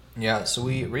 Yeah, so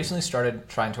we recently started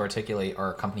trying to articulate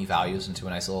our company values into a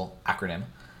nice little acronym.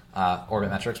 Orbit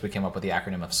Metrics, we came up with the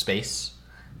acronym of SPACE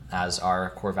as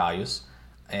our core values.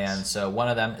 And so one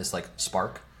of them is like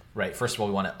Spark, right? First of all,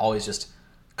 we want to always just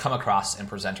come across and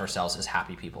present ourselves as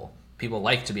happy people. People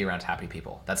like to be around happy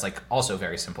people. That's like also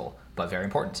very simple, but very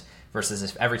important. Versus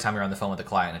if every time you're on the phone with a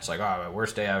client, it's like, oh,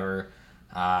 worst day ever.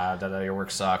 Your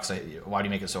work sucks. Why do you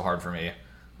make it so hard for me?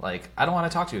 Like, I don't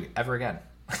want to talk to you ever again.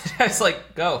 It's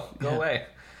like, go away.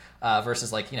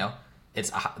 Versus like,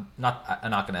 it's I'm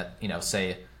not going to,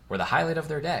 say we're the highlight of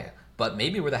their day, but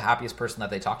maybe we're the happiest person that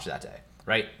they talked to that day,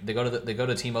 right? They go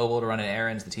to T-Mobile to run an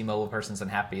errand. The T-Mobile person's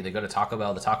unhappy. They go to Taco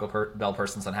Bell. The Taco Bell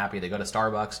person's unhappy. They go to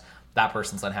Starbucks. That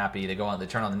person's unhappy. They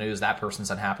turn on the news. That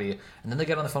person's unhappy. And then they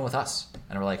get on the phone with us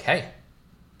and we're like, hey,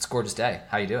 it's a gorgeous day.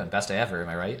 How you doing? Best day ever. Am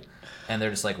I right? And they're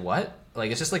just like, what?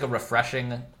 Like, it's just like a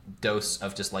refreshing dose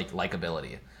of just like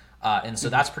likability. And so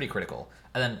that's pretty critical.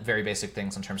 And then very basic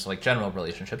things in terms of like general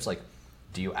relationships, like,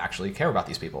 do you actually care about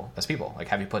these people as people? Like,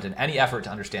 have you put in any effort to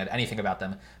understand anything about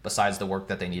them besides the work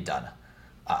that they need done?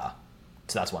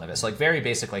 So that's one of it. So like very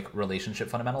basic like relationship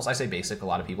fundamentals. I say basic. A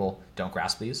lot of people don't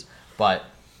grasp these, but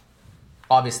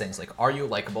obvious things like, are you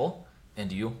likable, and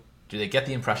do they get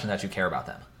the impression that you care about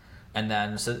them? And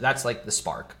then so that's like the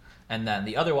spark. And then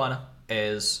the other one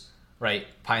is right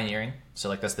pioneering. So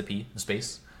like that's the P in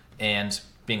space, and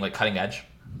being like cutting edge.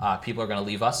 People are going to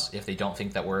leave us if they don't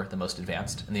think that we're the most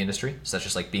advanced in the industry. So that's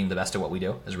just like being the best at what we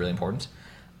do is really important,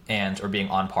 or being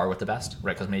on par with the best,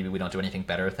 right? Because maybe we don't do anything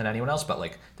better than anyone else, but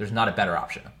like there's not a better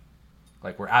option.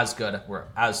 Like we're as good, we're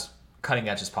as cutting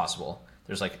edge as possible.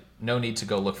 There's like no need to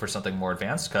go look for something more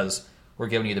advanced because we're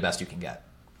giving you the best you can get.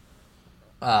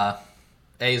 A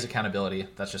is accountability.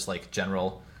 That's just like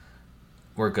general.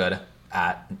 We're good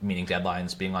at meeting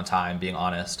deadlines, being on time, being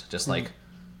honest, just like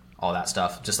all that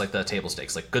stuff. Just like the table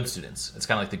stakes, like good students. It's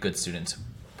kind of like the good student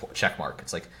check mark.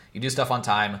 It's like you do stuff on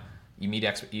time, you meet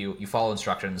you follow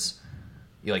instructions,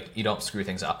 you don't screw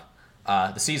things up.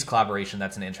 The C is collaboration.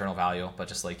 That's an internal value, but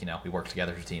just like we work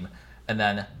together as a team. And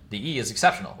then the E is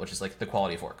exceptional, which is like the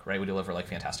quality of work, right? We deliver like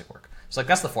fantastic work. So like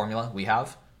that's the formula we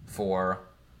have for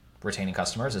retaining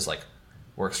customers. Is like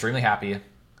we're extremely happy,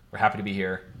 we're happy to be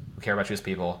here, we care about you as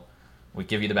people, we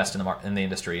give you the best in the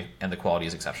industry, and the quality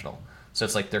is exceptional. So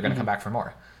it's like they're going to come back for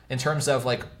more. In terms of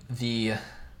like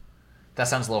that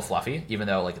sounds a little fluffy, even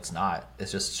though like it's not.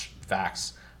 It's just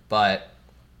facts. But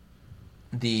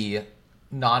the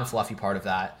non-fluffy part of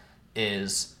that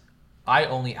is I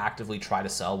only actively try to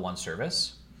sell one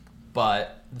service.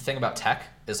 But the thing about tech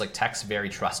is like tech's very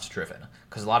trust driven,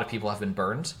 because a lot of people have been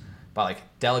burned by like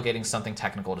delegating something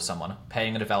technical to someone,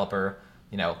 paying a developer,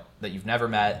 that you've never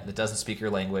met, that doesn't speak your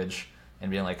language, and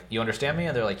being like, you understand me?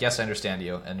 And they're like, yes, I understand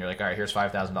you. And you're like, all right, here's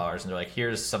 $5,000. And they're like,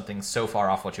 here's something so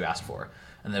far off what you asked for.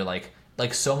 And they're like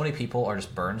so many people are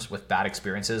just burned with bad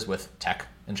experiences with tech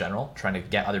in general, trying to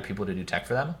get other people to do tech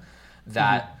for them,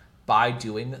 that by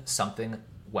doing something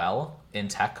well in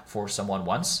tech for someone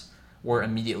once, we're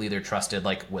immediately their trusted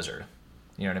like wizard.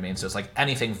 You know what I mean? So it's like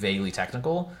anything vaguely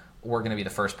technical, we're going to be the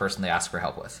first person they ask for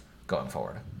help with going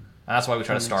forward. And that's why we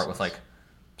try to start with like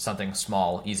something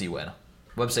small, easy win.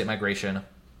 Website migration,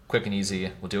 quick and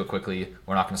easy. We'll do it quickly.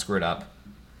 We're not going to screw it up.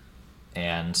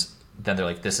 And then they're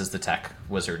like, this is the tech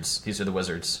wizards. These are the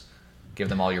wizards. Give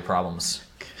them all your problems.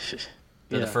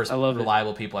 They're the first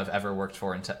reliable people I've ever worked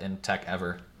for in tech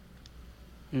ever.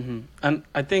 Mm-hmm. And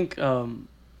I think the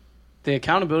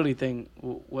accountability thing,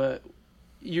 what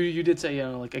you did say,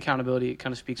 like accountability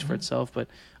kind of speaks for itself. But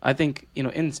I think,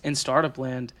 in startup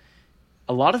land,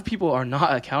 a lot of people are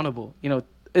not accountable.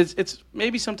 It's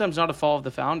maybe sometimes not a fault of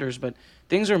the founders, but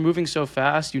things are moving so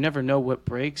fast. You never know what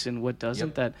breaks and what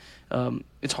doesn't. That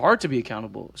it's hard to be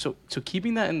accountable. So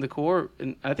keeping that in the core,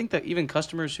 and I think that even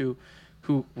customers who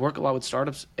work a lot with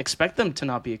startups expect them to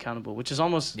not be accountable, which is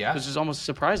almost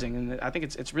surprising. And I think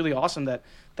it's really awesome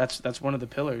that's one of the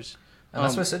pillars. And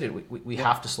that's what I said, dude. We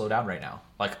have to slow down right now.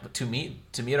 Like to meet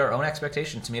our own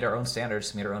expectations, to meet our own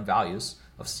standards, to meet our own values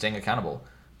of staying accountable,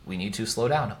 we need to slow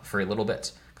down for a little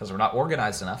bit, because we're not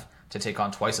organized enough to take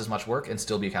on twice as much work and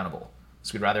still be accountable.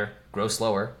 So we'd rather grow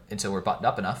slower until we're buttoned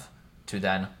up enough to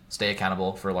then stay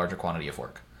accountable for a larger quantity of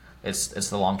work. It's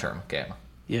the long-term game.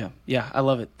 Yeah, I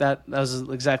love it. That was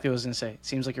exactly what I was going to say. It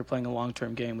seems like you're playing a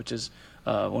long-term game, which is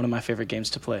one of my favorite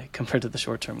games to play compared to the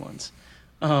short-term ones.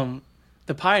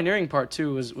 The pioneering part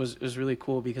too was really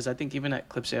cool, because I think even at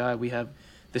Clips AI we have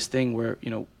this thing where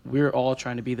we're all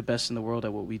trying to be the best in the world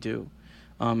at what we do.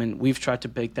 And we've tried to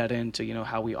bake that into,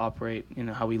 how we operate,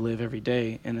 how we live every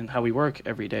day, and then how we work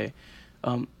every day.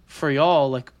 For y'all,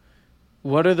 like,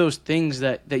 what are those things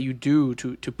that you do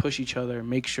to push each other,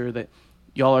 make sure that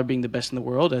y'all are being the best in the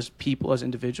world as people, as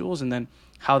individuals, and then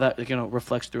how that,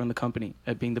 reflects through in the company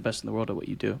at being the best in the world at what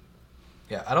you do?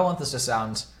 Yeah, I don't want this to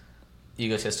sound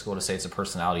egotistical to say it's a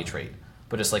personality trait,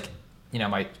 but just like,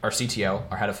 our CTO,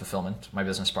 our head of fulfillment, my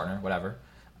business partner, whatever,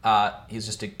 he's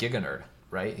just a giga nerd.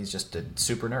 Right? He's just a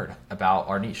super nerd about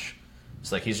our niche.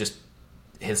 It's like he's just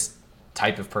his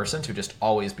type of person to just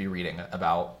always be reading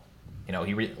about,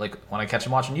 like when I catch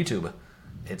him watching YouTube,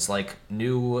 it's like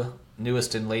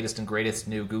newest and latest and greatest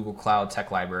new Google Cloud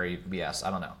tech library BS.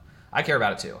 I don't know. I care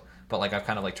about it too, but like I've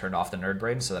kind of like turned off the nerd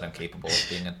brain so that I'm capable of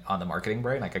being on the marketing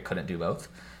brain. Like I couldn't do both,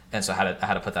 and so I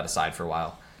had to put that aside for a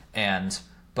while.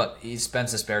 But he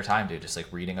spends his spare time, dude, just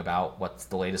like reading about what's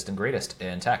the latest and greatest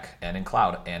in tech and in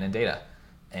cloud and in data.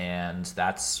 And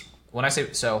that's when I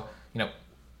say so,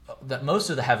 that most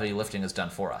of the heavy lifting is done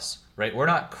for us, right? We're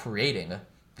not creating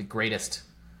the greatest,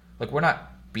 like we're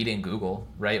not beating Google,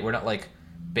 right? We're not like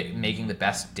making the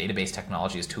best database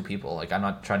technology as two people. Like I'm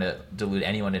not trying to delude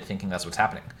anyone into thinking that's what's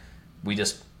happening.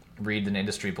 read an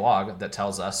industry blog that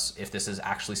tells us if this is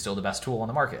actually still the best tool on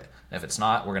the market. And if it's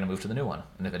not, we're going to move to the new one.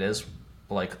 And if it is,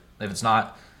 like, if it's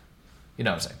not, you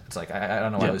know what I'm saying? It's like, I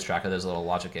don't know why I lose track of those little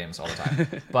logic games all the time.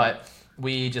 But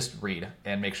we just read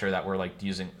and make sure that we're like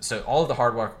using, so all of the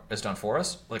hard work is done for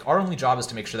us. Like our only job is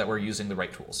to make sure that we're using the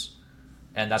right tools.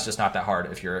 And that's just not that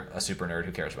hard if you're a super nerd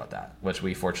who cares about that, which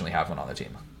we fortunately have one on the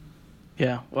team.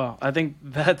 Yeah, well, I think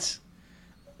that's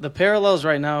the parallels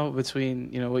right now between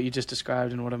what you just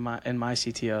described and my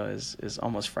CTO is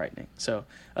almost frightening. So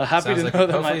happy Sounds to like know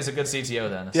that hopefully he's a good CTO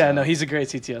then. Yeah, no, he's a great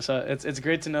CTO. So it's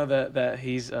great to know that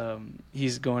he's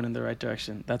going in the right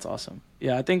direction. That's awesome.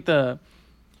 Yeah, I think the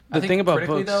thing about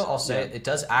critically books, though, I'll say it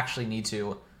does actually need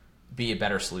to be a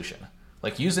better solution.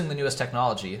 Like using the newest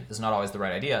technology is not always the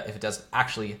right idea if it does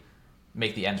actually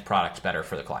make the end product better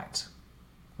for the client.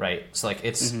 Right? So like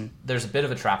there's a bit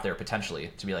of a trap there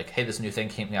potentially to be like, hey, this new thing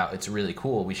came out, it's really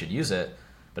cool, we should use it.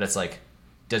 But it's like,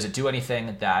 does it do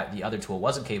anything that the other tool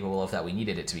wasn't capable of that we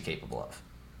needed it to be capable of?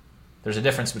 There's a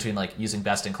difference between like using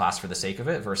best in class for the sake of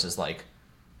it versus like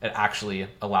it actually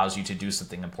allows you to do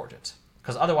something important.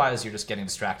 Because otherwise you're just getting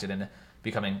distracted and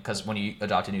becoming, because when you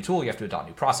adopt a new tool, you have to adopt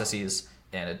new processes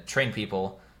and train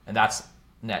people, and that's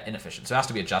net inefficient. So it has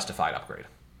to be a justified upgrade,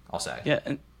 I'll say. Yeah,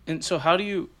 and so how do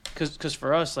you, because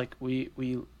for us, like we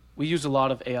use a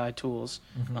lot of AI tools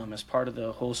as part of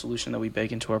the whole solution that we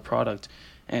bake into our product,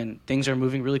 and things are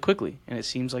moving really quickly, and it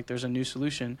seems like there's a new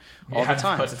solution all the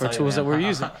time for tools that we're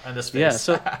using. In this yeah,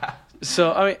 space.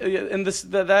 so I mean, and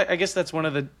that I guess that's one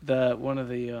of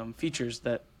the features,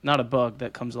 that not a bug,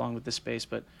 that comes along with this space.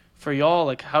 But for y'all,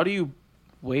 like, how do you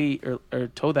weigh or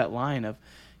toe that line of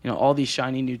all these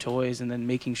shiny new toys and then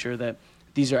making sure that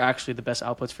these are actually the best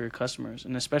outputs for your customers?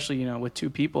 And especially with two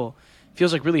people, it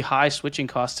feels like really high switching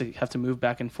costs to have to move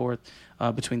back and forth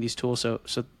between these tools. So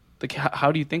like,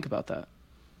 how do you think about that?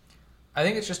 I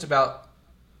think it's just about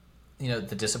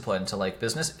the discipline to, like,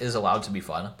 business is allowed to be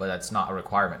fun, but that's not a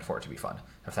requirement for it to be fun,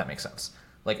 if that makes sense.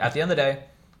 Like, at the end of the day,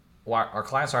 our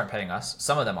clients aren't paying us.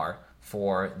 Some of them are,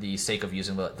 for the sake of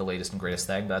using the latest and greatest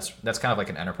thing. That's kind of like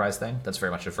an enterprise thing. That's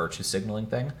very much a virtue signaling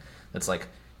thing. That's like,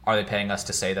 are they paying us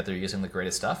to say that they're using the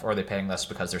greatest stuff, or are they paying us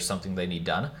because there's something they need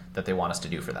done that they want us to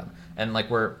do for them? And like,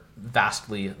 we're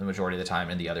vastly the majority of the time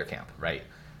in the other camp, right?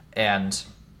 And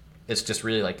it's just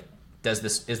really like, is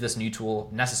this new tool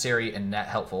necessary and net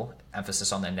helpful,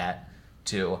 emphasis on the net,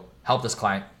 to help this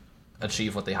client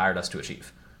achieve what they hired us to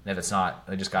achieve? And if it's not,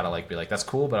 I just gotta like be like, that's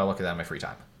cool, but I'll look at that in my free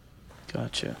time.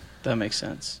 Gotcha. That makes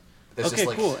sense. It's okay, just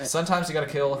like, cool. Sometimes you gotta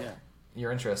kill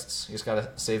your interests. You just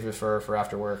gotta save it for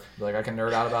after work. Like, I can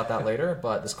nerd out about that later,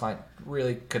 but this client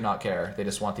really could not care. They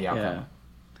just want the outcome.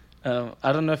 Yeah.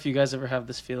 I don't know if you guys ever have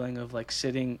this feeling of like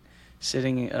sitting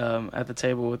at the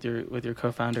table with your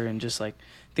co-founder and just like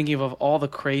thinking of all the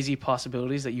crazy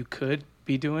possibilities that you could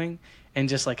be doing, and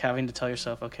just like having to tell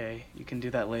yourself, okay, you can do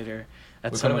that later. We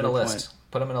put them in a list.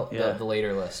 Put them in the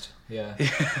later list. Yeah.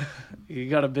 You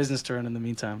got a business to run in the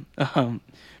meantime.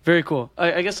 Very cool.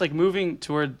 I guess like moving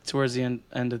towards the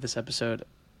end of this episode,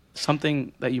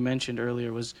 something that you mentioned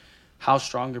earlier was how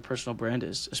strong your personal brand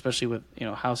is, especially with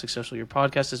how successful your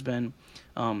podcast has been,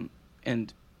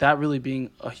 and that really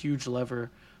being a huge lever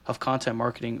of content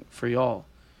marketing for y'all.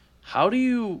 How do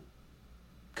you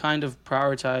kind of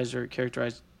prioritize or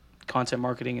characterize content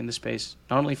marketing in the space,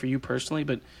 not only for you personally,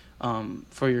 but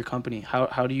for your company?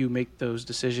 How do you make those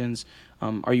decisions?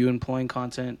 Are you employing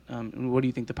content? And what do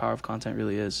you think the power of content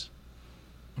really is?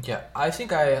 Yeah, I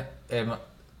think I am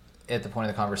at the point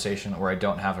of the conversation where I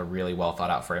don't have a really well thought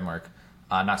out framework.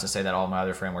 Not to say that all my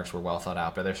other frameworks were well thought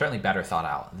out, but they're certainly better thought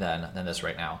out than this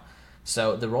right now.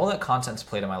 So the role that content's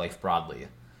played in my life broadly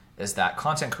is that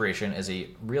content creation is a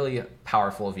really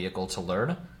powerful vehicle to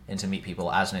learn and to meet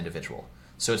people as an individual.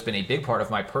 So it's been a big part of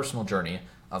my personal journey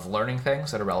of learning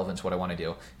things that are relevant to what I want to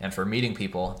do, and for meeting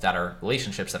people that are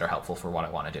relationships that are helpful for what I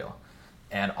want to do.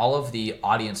 And all of the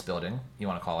audience building, you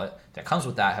want to call it, that comes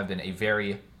with that have been a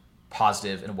very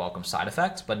positive and welcome side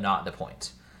effect, but not the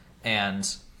point.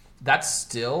 And that's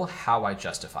still how I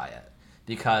justify it,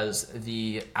 because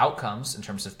the outcomes in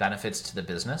terms of benefits to the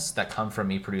business that come from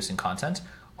me producing content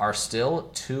are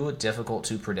still too difficult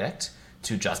to predict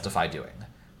to justify doing,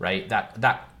 right?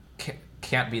 That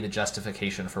can't be the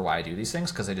justification for why I do these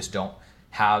things, because I just don't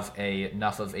have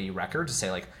enough of a record to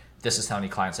say, like, this is how many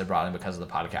clients I brought in because of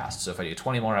the podcast. So if I do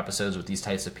 20 more episodes with these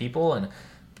types of people and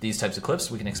these types of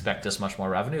clips, we can expect this much more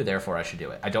revenue, therefore I should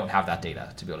do it. I don't have that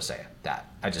data to be able to say that.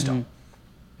 I just don't.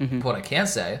 But what I can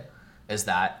say is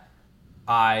that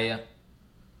I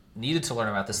needed to learn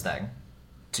about this thing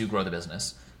to grow the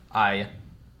business. I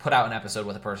put out an episode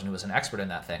with a person who was an expert in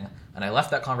that thing, and I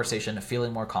left that conversation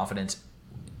feeling more confident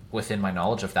within my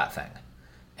knowledge of that thing.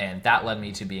 And that led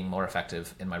me to being more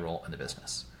effective in my role in the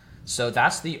business. So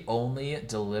that's the only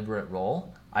deliberate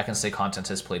role I can say content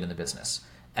has played in the business.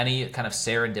 Any kind of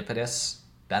serendipitous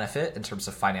benefit in terms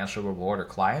of financial reward or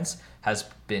clients has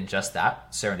been just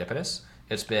that, serendipitous.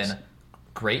 It's been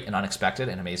great and unexpected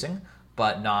and amazing,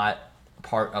 but not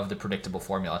part of the predictable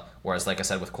formula. Whereas, like I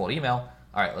said, with cold email,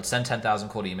 all right, let's send 10,000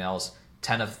 cold emails.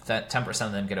 10%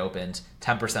 of them get opened.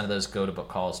 10% of those go to book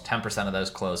calls. 10% of those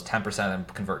close. 10% of them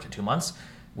convert to 2 months.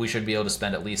 We should be able to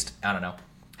spend at least, I don't know,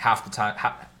 half the time.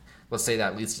 Let's say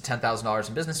that leads to $10,000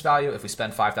 in business value. If we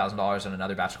spend $5,000 on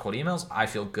another batch of cold emails, I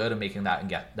feel good at making that and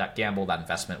get that gamble, that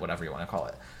investment, whatever you want to call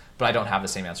it. But I don't have the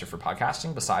same answer for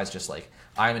podcasting besides just like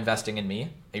I'm investing in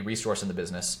me, a resource in the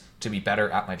business to be better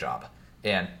at my job,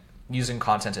 and using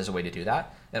content as a way to do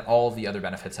that. And all of the other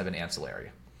benefits have been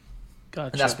ancillary.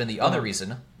 Gotcha. And that's been the other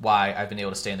reason why I've been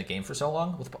able to stay in the game for so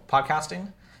long with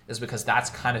podcasting, is because that's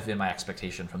kind of been my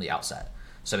expectation from the outset.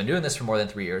 So I've been doing this for more than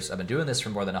 3 years. I've been doing this for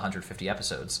more than 150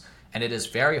 episodes. And it is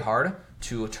very hard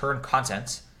to turn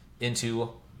content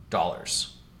into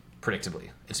dollars, predictably.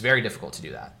 It's very difficult to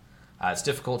do that. It's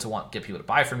difficult to get people to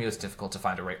buy from you. It's difficult to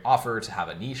find a right offer, to have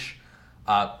a niche.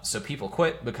 So people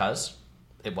quit because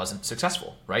it wasn't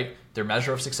successful, right? Their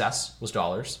measure of success was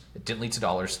dollars. It didn't lead to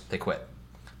dollars. They quit.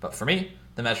 But for me,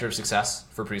 the measure of success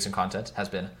for producing content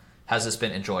has this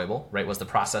been enjoyable, right? Was the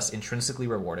process intrinsically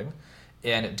rewarding?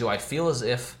 And do I feel as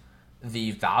if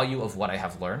the value of what I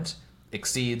have learned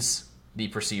exceeds the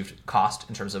perceived cost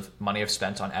in terms of money I've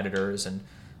spent on editors and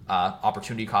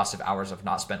opportunity cost of hours of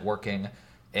not spent working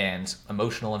and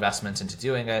emotional investments into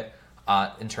doing it,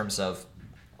 in terms of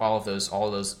all of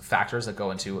those factors that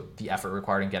go into the effort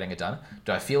required in getting it done?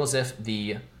 Do I feel as if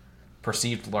the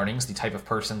perceived learnings, the type of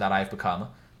person that I've become,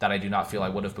 that I do not feel I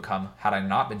would have become had I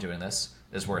not been doing this,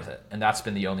 is worth it? And that's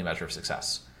been the only measure of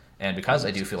success. And because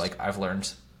I do feel like I've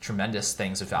learned tremendous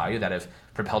things of value that have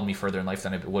propelled me further in life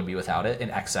than I would be without it,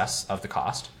 in excess of the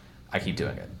cost, I keep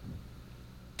doing it.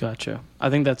 Gotcha.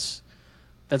 I think that's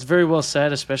very well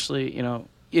said, especially,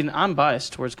 I'm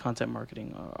biased towards content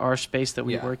marketing. Our space that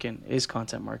we work in is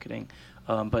content marketing.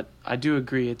 But I do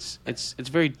agree it's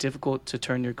very difficult to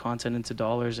turn your content into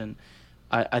dollars, and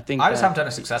I think I just haven't done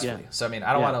it successfully. Yeah. So I mean,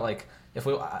 I don't want to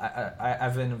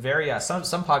I've been very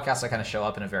some podcasts I kind of show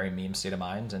up in a very meme state of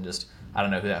mind, and just I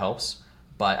don't know who that helps,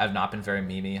 but I've not been very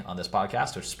memey on this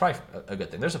podcast, which is probably a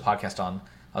good thing. There's a podcast I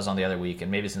was on the other week,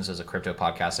 and maybe since it was a crypto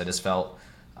podcast, I just felt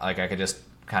like I could just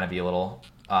kind of be a little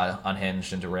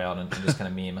unhinged and derailed and just kind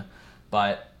of meme.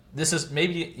 But this is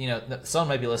maybe, someone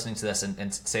might be listening to this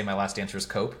and say my last answer is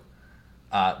cope,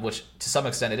 which to some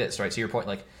extent it is, right? To your point,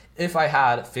 like if I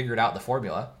had figured out the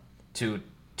formula to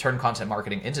turn content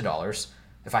marketing into dollars,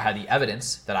 if I had the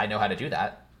evidence that I know how to do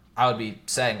that, I would be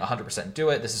saying 100% do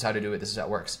it. This is how to do it. This is how it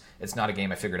works. It's not a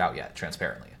game I figured out yet,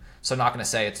 transparently. So I'm not going to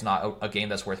say it's not a game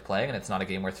that's worth playing and it's not a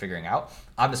game worth figuring out.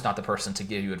 I'm just not the person to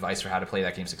give you advice for how to play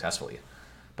that game successfully.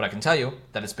 But I can tell you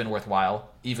that it's been worthwhile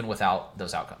even without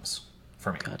those outcomes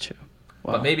for me. Gotcha.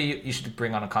 Wow. But maybe you should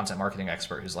bring on a content marketing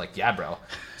expert who's like, yeah, bro,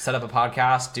 set up a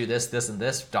podcast, do this, this, and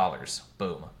this, dollars.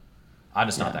 Boom. I'm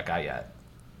just not that guy yet.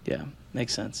 Yeah,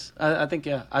 makes sense. I think,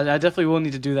 I definitely will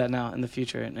need to do that now in the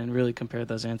future and really compare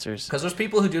those answers. Because there's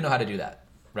people who do know how to do that,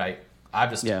 right? I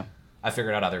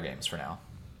figured out other games for now.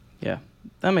 Yeah,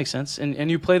 that makes sense.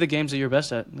 And you play the games that you're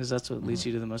best at, because that's what leads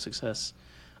you to the most success.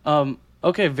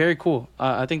 Okay, very cool.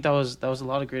 I think that was a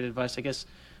lot of great advice. I guess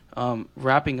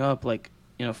wrapping up,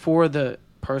 for the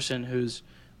person who's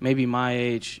maybe my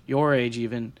age, your age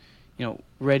even,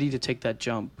 ready to take that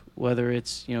jump, whether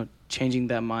it's, changing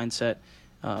that mindset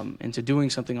into doing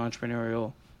something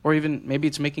entrepreneurial, or even maybe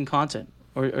it's making content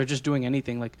or just doing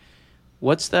anything.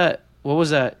 What was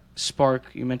that spark?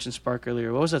 You mentioned spark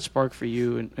earlier. What was that spark for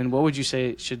you, and what would you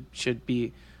say should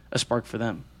be a spark for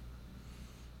them?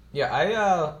 Yeah,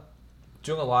 I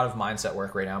doing a lot of mindset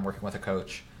work right now. I'm working with a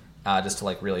coach just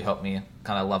to really help me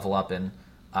kind of level up and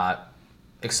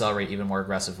accelerate even more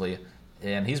aggressively.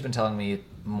 And he's been telling me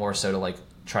more so to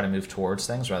try to move towards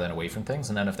things rather than away from things.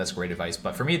 And I don't know if that's great advice,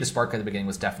 but for me, the spark at the beginning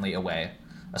was definitely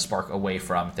a spark away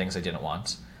from things I didn't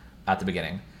want at the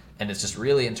beginning. And it's just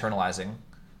really internalizing.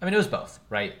 I mean, it was both,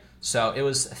 right? So it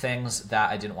was things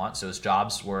that I didn't want. So it was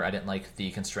jobs where I didn't like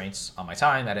the constraints on my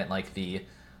time. I didn't like the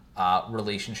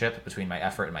relationship between my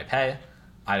effort and my pay.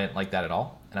 I didn't like that at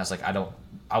all. And I was like,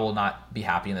 I will not be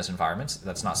happy in this environment.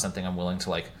 That's not something I'm willing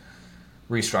to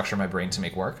restructure my brain to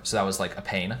make work. So that was a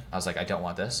pain. I was like, I don't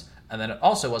want this. And then it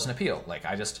also was an appeal.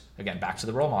 Again, back to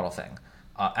the role model thing.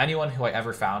 Anyone who I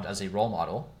ever found as a role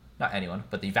model, not anyone,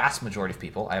 but the vast majority of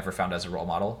people I ever found as a role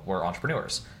model were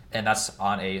entrepreneurs. And that's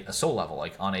on a soul level,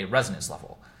 on a resonance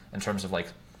level. in terms of like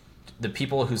the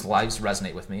people whose lives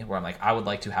resonate with me, where I'm like, I would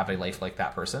like to have a life like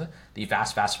that person, the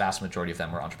vast majority of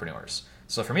them were entrepreneurs.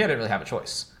 So for me, I didn't really have a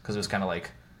choice, because it was kind of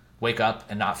like wake up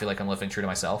and not feel like I'm living true to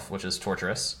myself, which is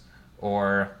torturous,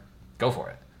 or go for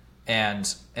it.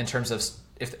 And in terms of,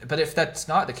 if that's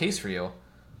not the case for you,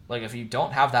 like if you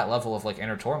don't have that level of like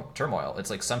inner turmoil, it's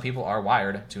like some people are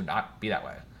wired to not be that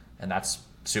way, and that's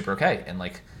super okay. And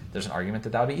like there's an argument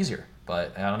that would be easier,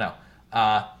 but I don't know.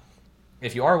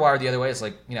 If you are wired the other way, it's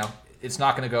like, it's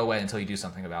not going to go away until you do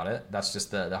something about it. That's just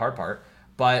the hard part.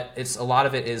 But it's a lot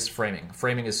of it is framing.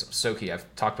 Framing is so key.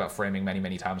 I've talked about framing many,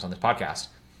 many times on this podcast.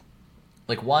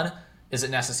 Like, one, is it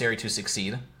necessary to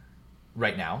succeed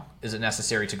right now? Is it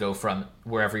necessary to go from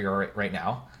wherever you're right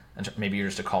now, and maybe you're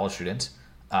just a college student,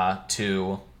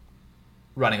 to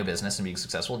running a business and being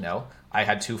successful? No. I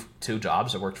had two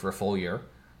jobs. I worked for a full year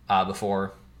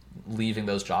before leaving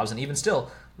those jobs. And even still,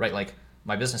 right, like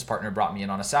my business partner brought me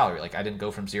in on a salary. Like I didn't go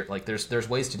from zero. Like there's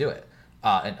ways to do it.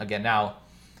 And again, now,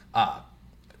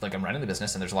 like I'm running the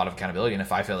business and there's a lot of accountability. And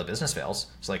if I fail, the business fails.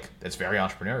 It's very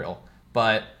entrepreneurial.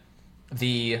 But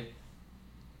the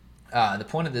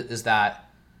point of it is that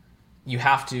you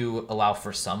have to allow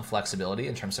for some flexibility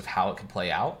in terms of how it can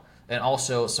play out, and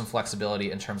also some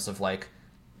flexibility in terms of like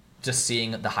just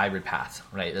seeing the hybrid path,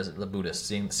 right? As the Buddhist,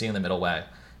 seeing the middle way,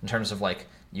 in terms of like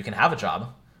you can have a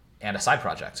job and a side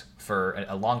project for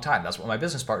a long time. That's what my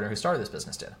business partner who started this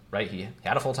business did, right? He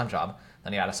had a full-time job,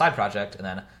 then he had a side project, and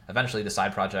then eventually the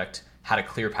side project had a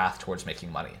clear path towards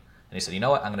making money. And he said, you know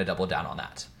what, I'm going to double down on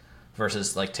that.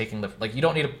 Versus like taking you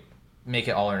don't need to make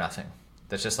it all or nothing.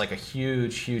 That's just like a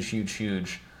huge,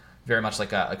 very much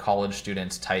like a college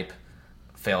student type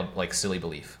failed, like silly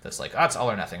belief. That's like, oh, it's all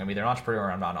or nothing. I'm either an entrepreneur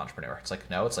or I'm not an entrepreneur. It's like,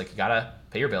 no, it's like you got to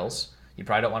pay your bills. You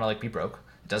probably don't want to like be broke.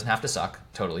 It doesn't have to suck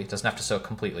totally. It doesn't have to suck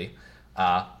completely.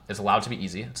 It's allowed to be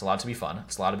easy. It's allowed to be fun.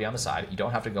 It's allowed to be on the side. You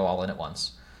don't have to go all in at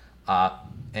once.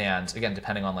 And again,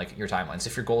 depending on like your timelines,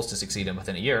 if your goal is to succeed in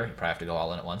within a year, you probably have to go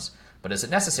all in at once. But is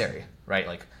it necessary, right?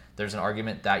 Like there's an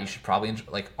argument that you should probably,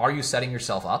 are you setting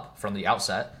yourself up from the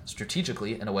outset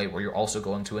strategically in a way where you're also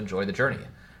going to enjoy the journey?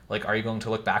 Like, are you going to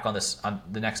look back on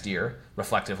the next year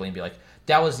reflectively and be like,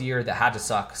 that was the year that had to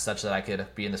suck such that I could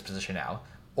be in this position now?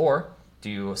 Or do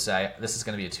you say, this is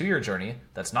going to be a 2-year journey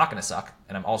that's not going to suck,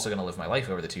 and I'm also going to live my life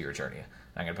over the 2-year journey. And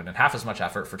I'm going to put in half as much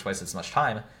effort for twice as much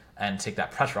time and take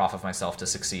that pressure off of myself to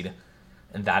succeed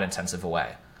in that intensive a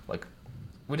way. Like,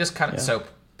 we just kind of, so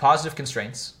positive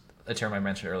constraints, a term I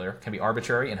mentioned earlier, can be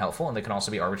arbitrary and helpful, and they can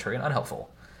also be arbitrary and unhelpful.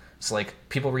 So like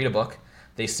people read a book,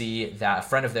 they see that a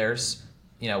friend of theirs,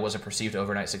 was a perceived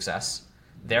overnight success.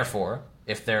 Therefore,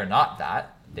 if they're not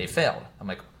that, they failed. I'm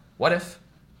like, what if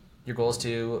your goal is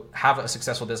to have a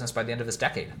successful business by the end of this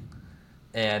decade?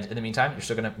 And in the meantime, you're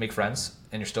still going to make friends,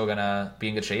 and you're still going to be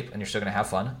in good shape, and you're still going to have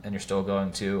fun, and you're still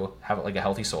going to have like a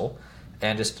healthy soul,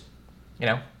 and just,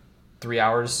 3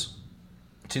 hours,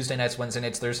 Tuesday nights, Wednesday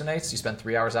nights, Thursday nights, you spend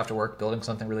 3 hours after work building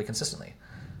something really consistently.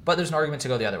 But there's an argument to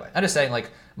go the other way. I'm just saying, like,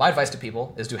 my advice to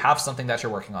people is to have something that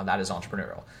you're working on that is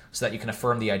entrepreneurial, so that you can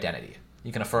affirm the identity.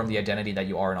 You can affirm the identity that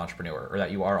you are an entrepreneur, or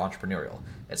that you are entrepreneurial.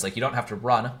 It's like you don't have to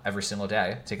run every single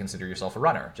day to consider yourself a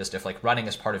runner. Just if like running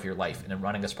is part of your life and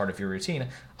running is part of your routine,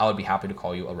 I would be happy to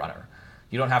call you a runner.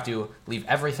 You don't have to leave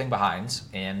everything behind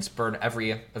and burn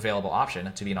every available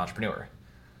option to be an entrepreneur.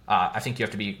 I think you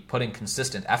have to be putting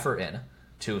consistent effort in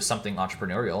to something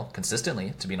entrepreneurial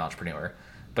consistently to be an entrepreneur,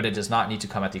 but it does not need to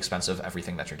come at the expense of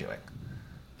everything that you're doing.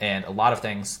 And a lot of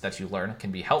things that you learn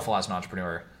can be helpful as an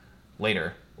entrepreneur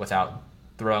later without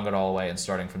throwing it all away and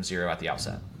starting from zero at the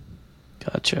outset.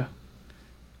 Gotcha.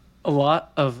 A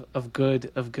lot of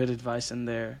good advice in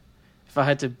there. If I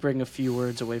had to bring a few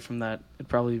words away from that, it'd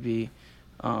probably be,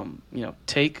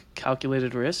 take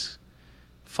calculated risks,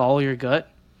 follow your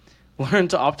gut, learn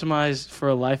to optimize for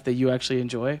a life that you actually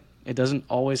enjoy. It doesn't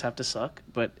always have to suck,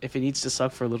 but if it needs to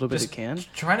suck for a little bit, it can.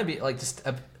 Trying to be like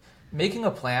making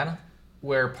a plan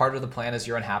where part of the plan is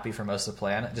you're unhappy for most of the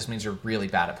plan. It just means you're really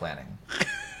bad at planning.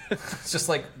 It's just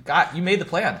like, God, you made the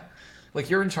plan. Like,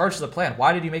 you're in charge of the plan.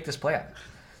 Why did you make this plan?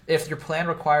 If your plan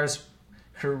requires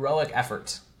heroic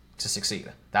effort to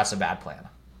succeed, that's a bad plan.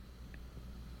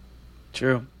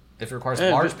 True. If it requires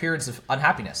large periods of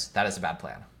unhappiness, that is a bad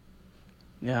plan.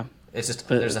 Yeah. It's just,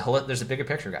 there's a bigger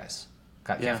picture, guys.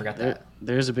 Can't forget that.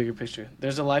 There's a bigger picture.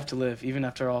 There's a life to live, even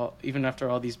after all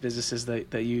these businesses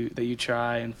that you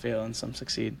try and fail and some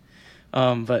succeed.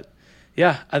 But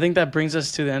yeah, I think that brings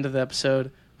us to the end of the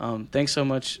episode. Thanks so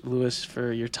much, Louis,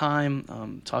 for your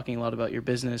time, talking a lot about your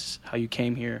business, how you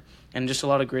came here, and just a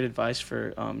lot of great advice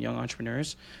for young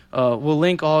entrepreneurs. We'll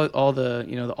link all the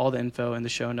info in the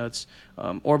show notes.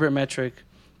 Orbit Metric,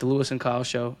 the Lewis and Kyle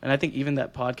show, and I think even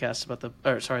that podcast about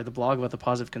the blog about the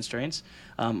positive constraints.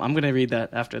 I'm going to read that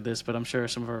after this, but I'm sure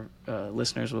some of our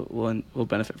listeners will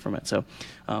benefit from it. So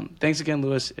thanks again,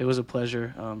 Lewis. It was a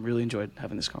pleasure. Really enjoyed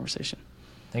having this conversation.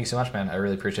 Thanks so much, man. I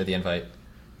really appreciate the invite.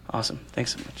 Awesome.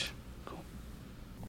 Thanks so much.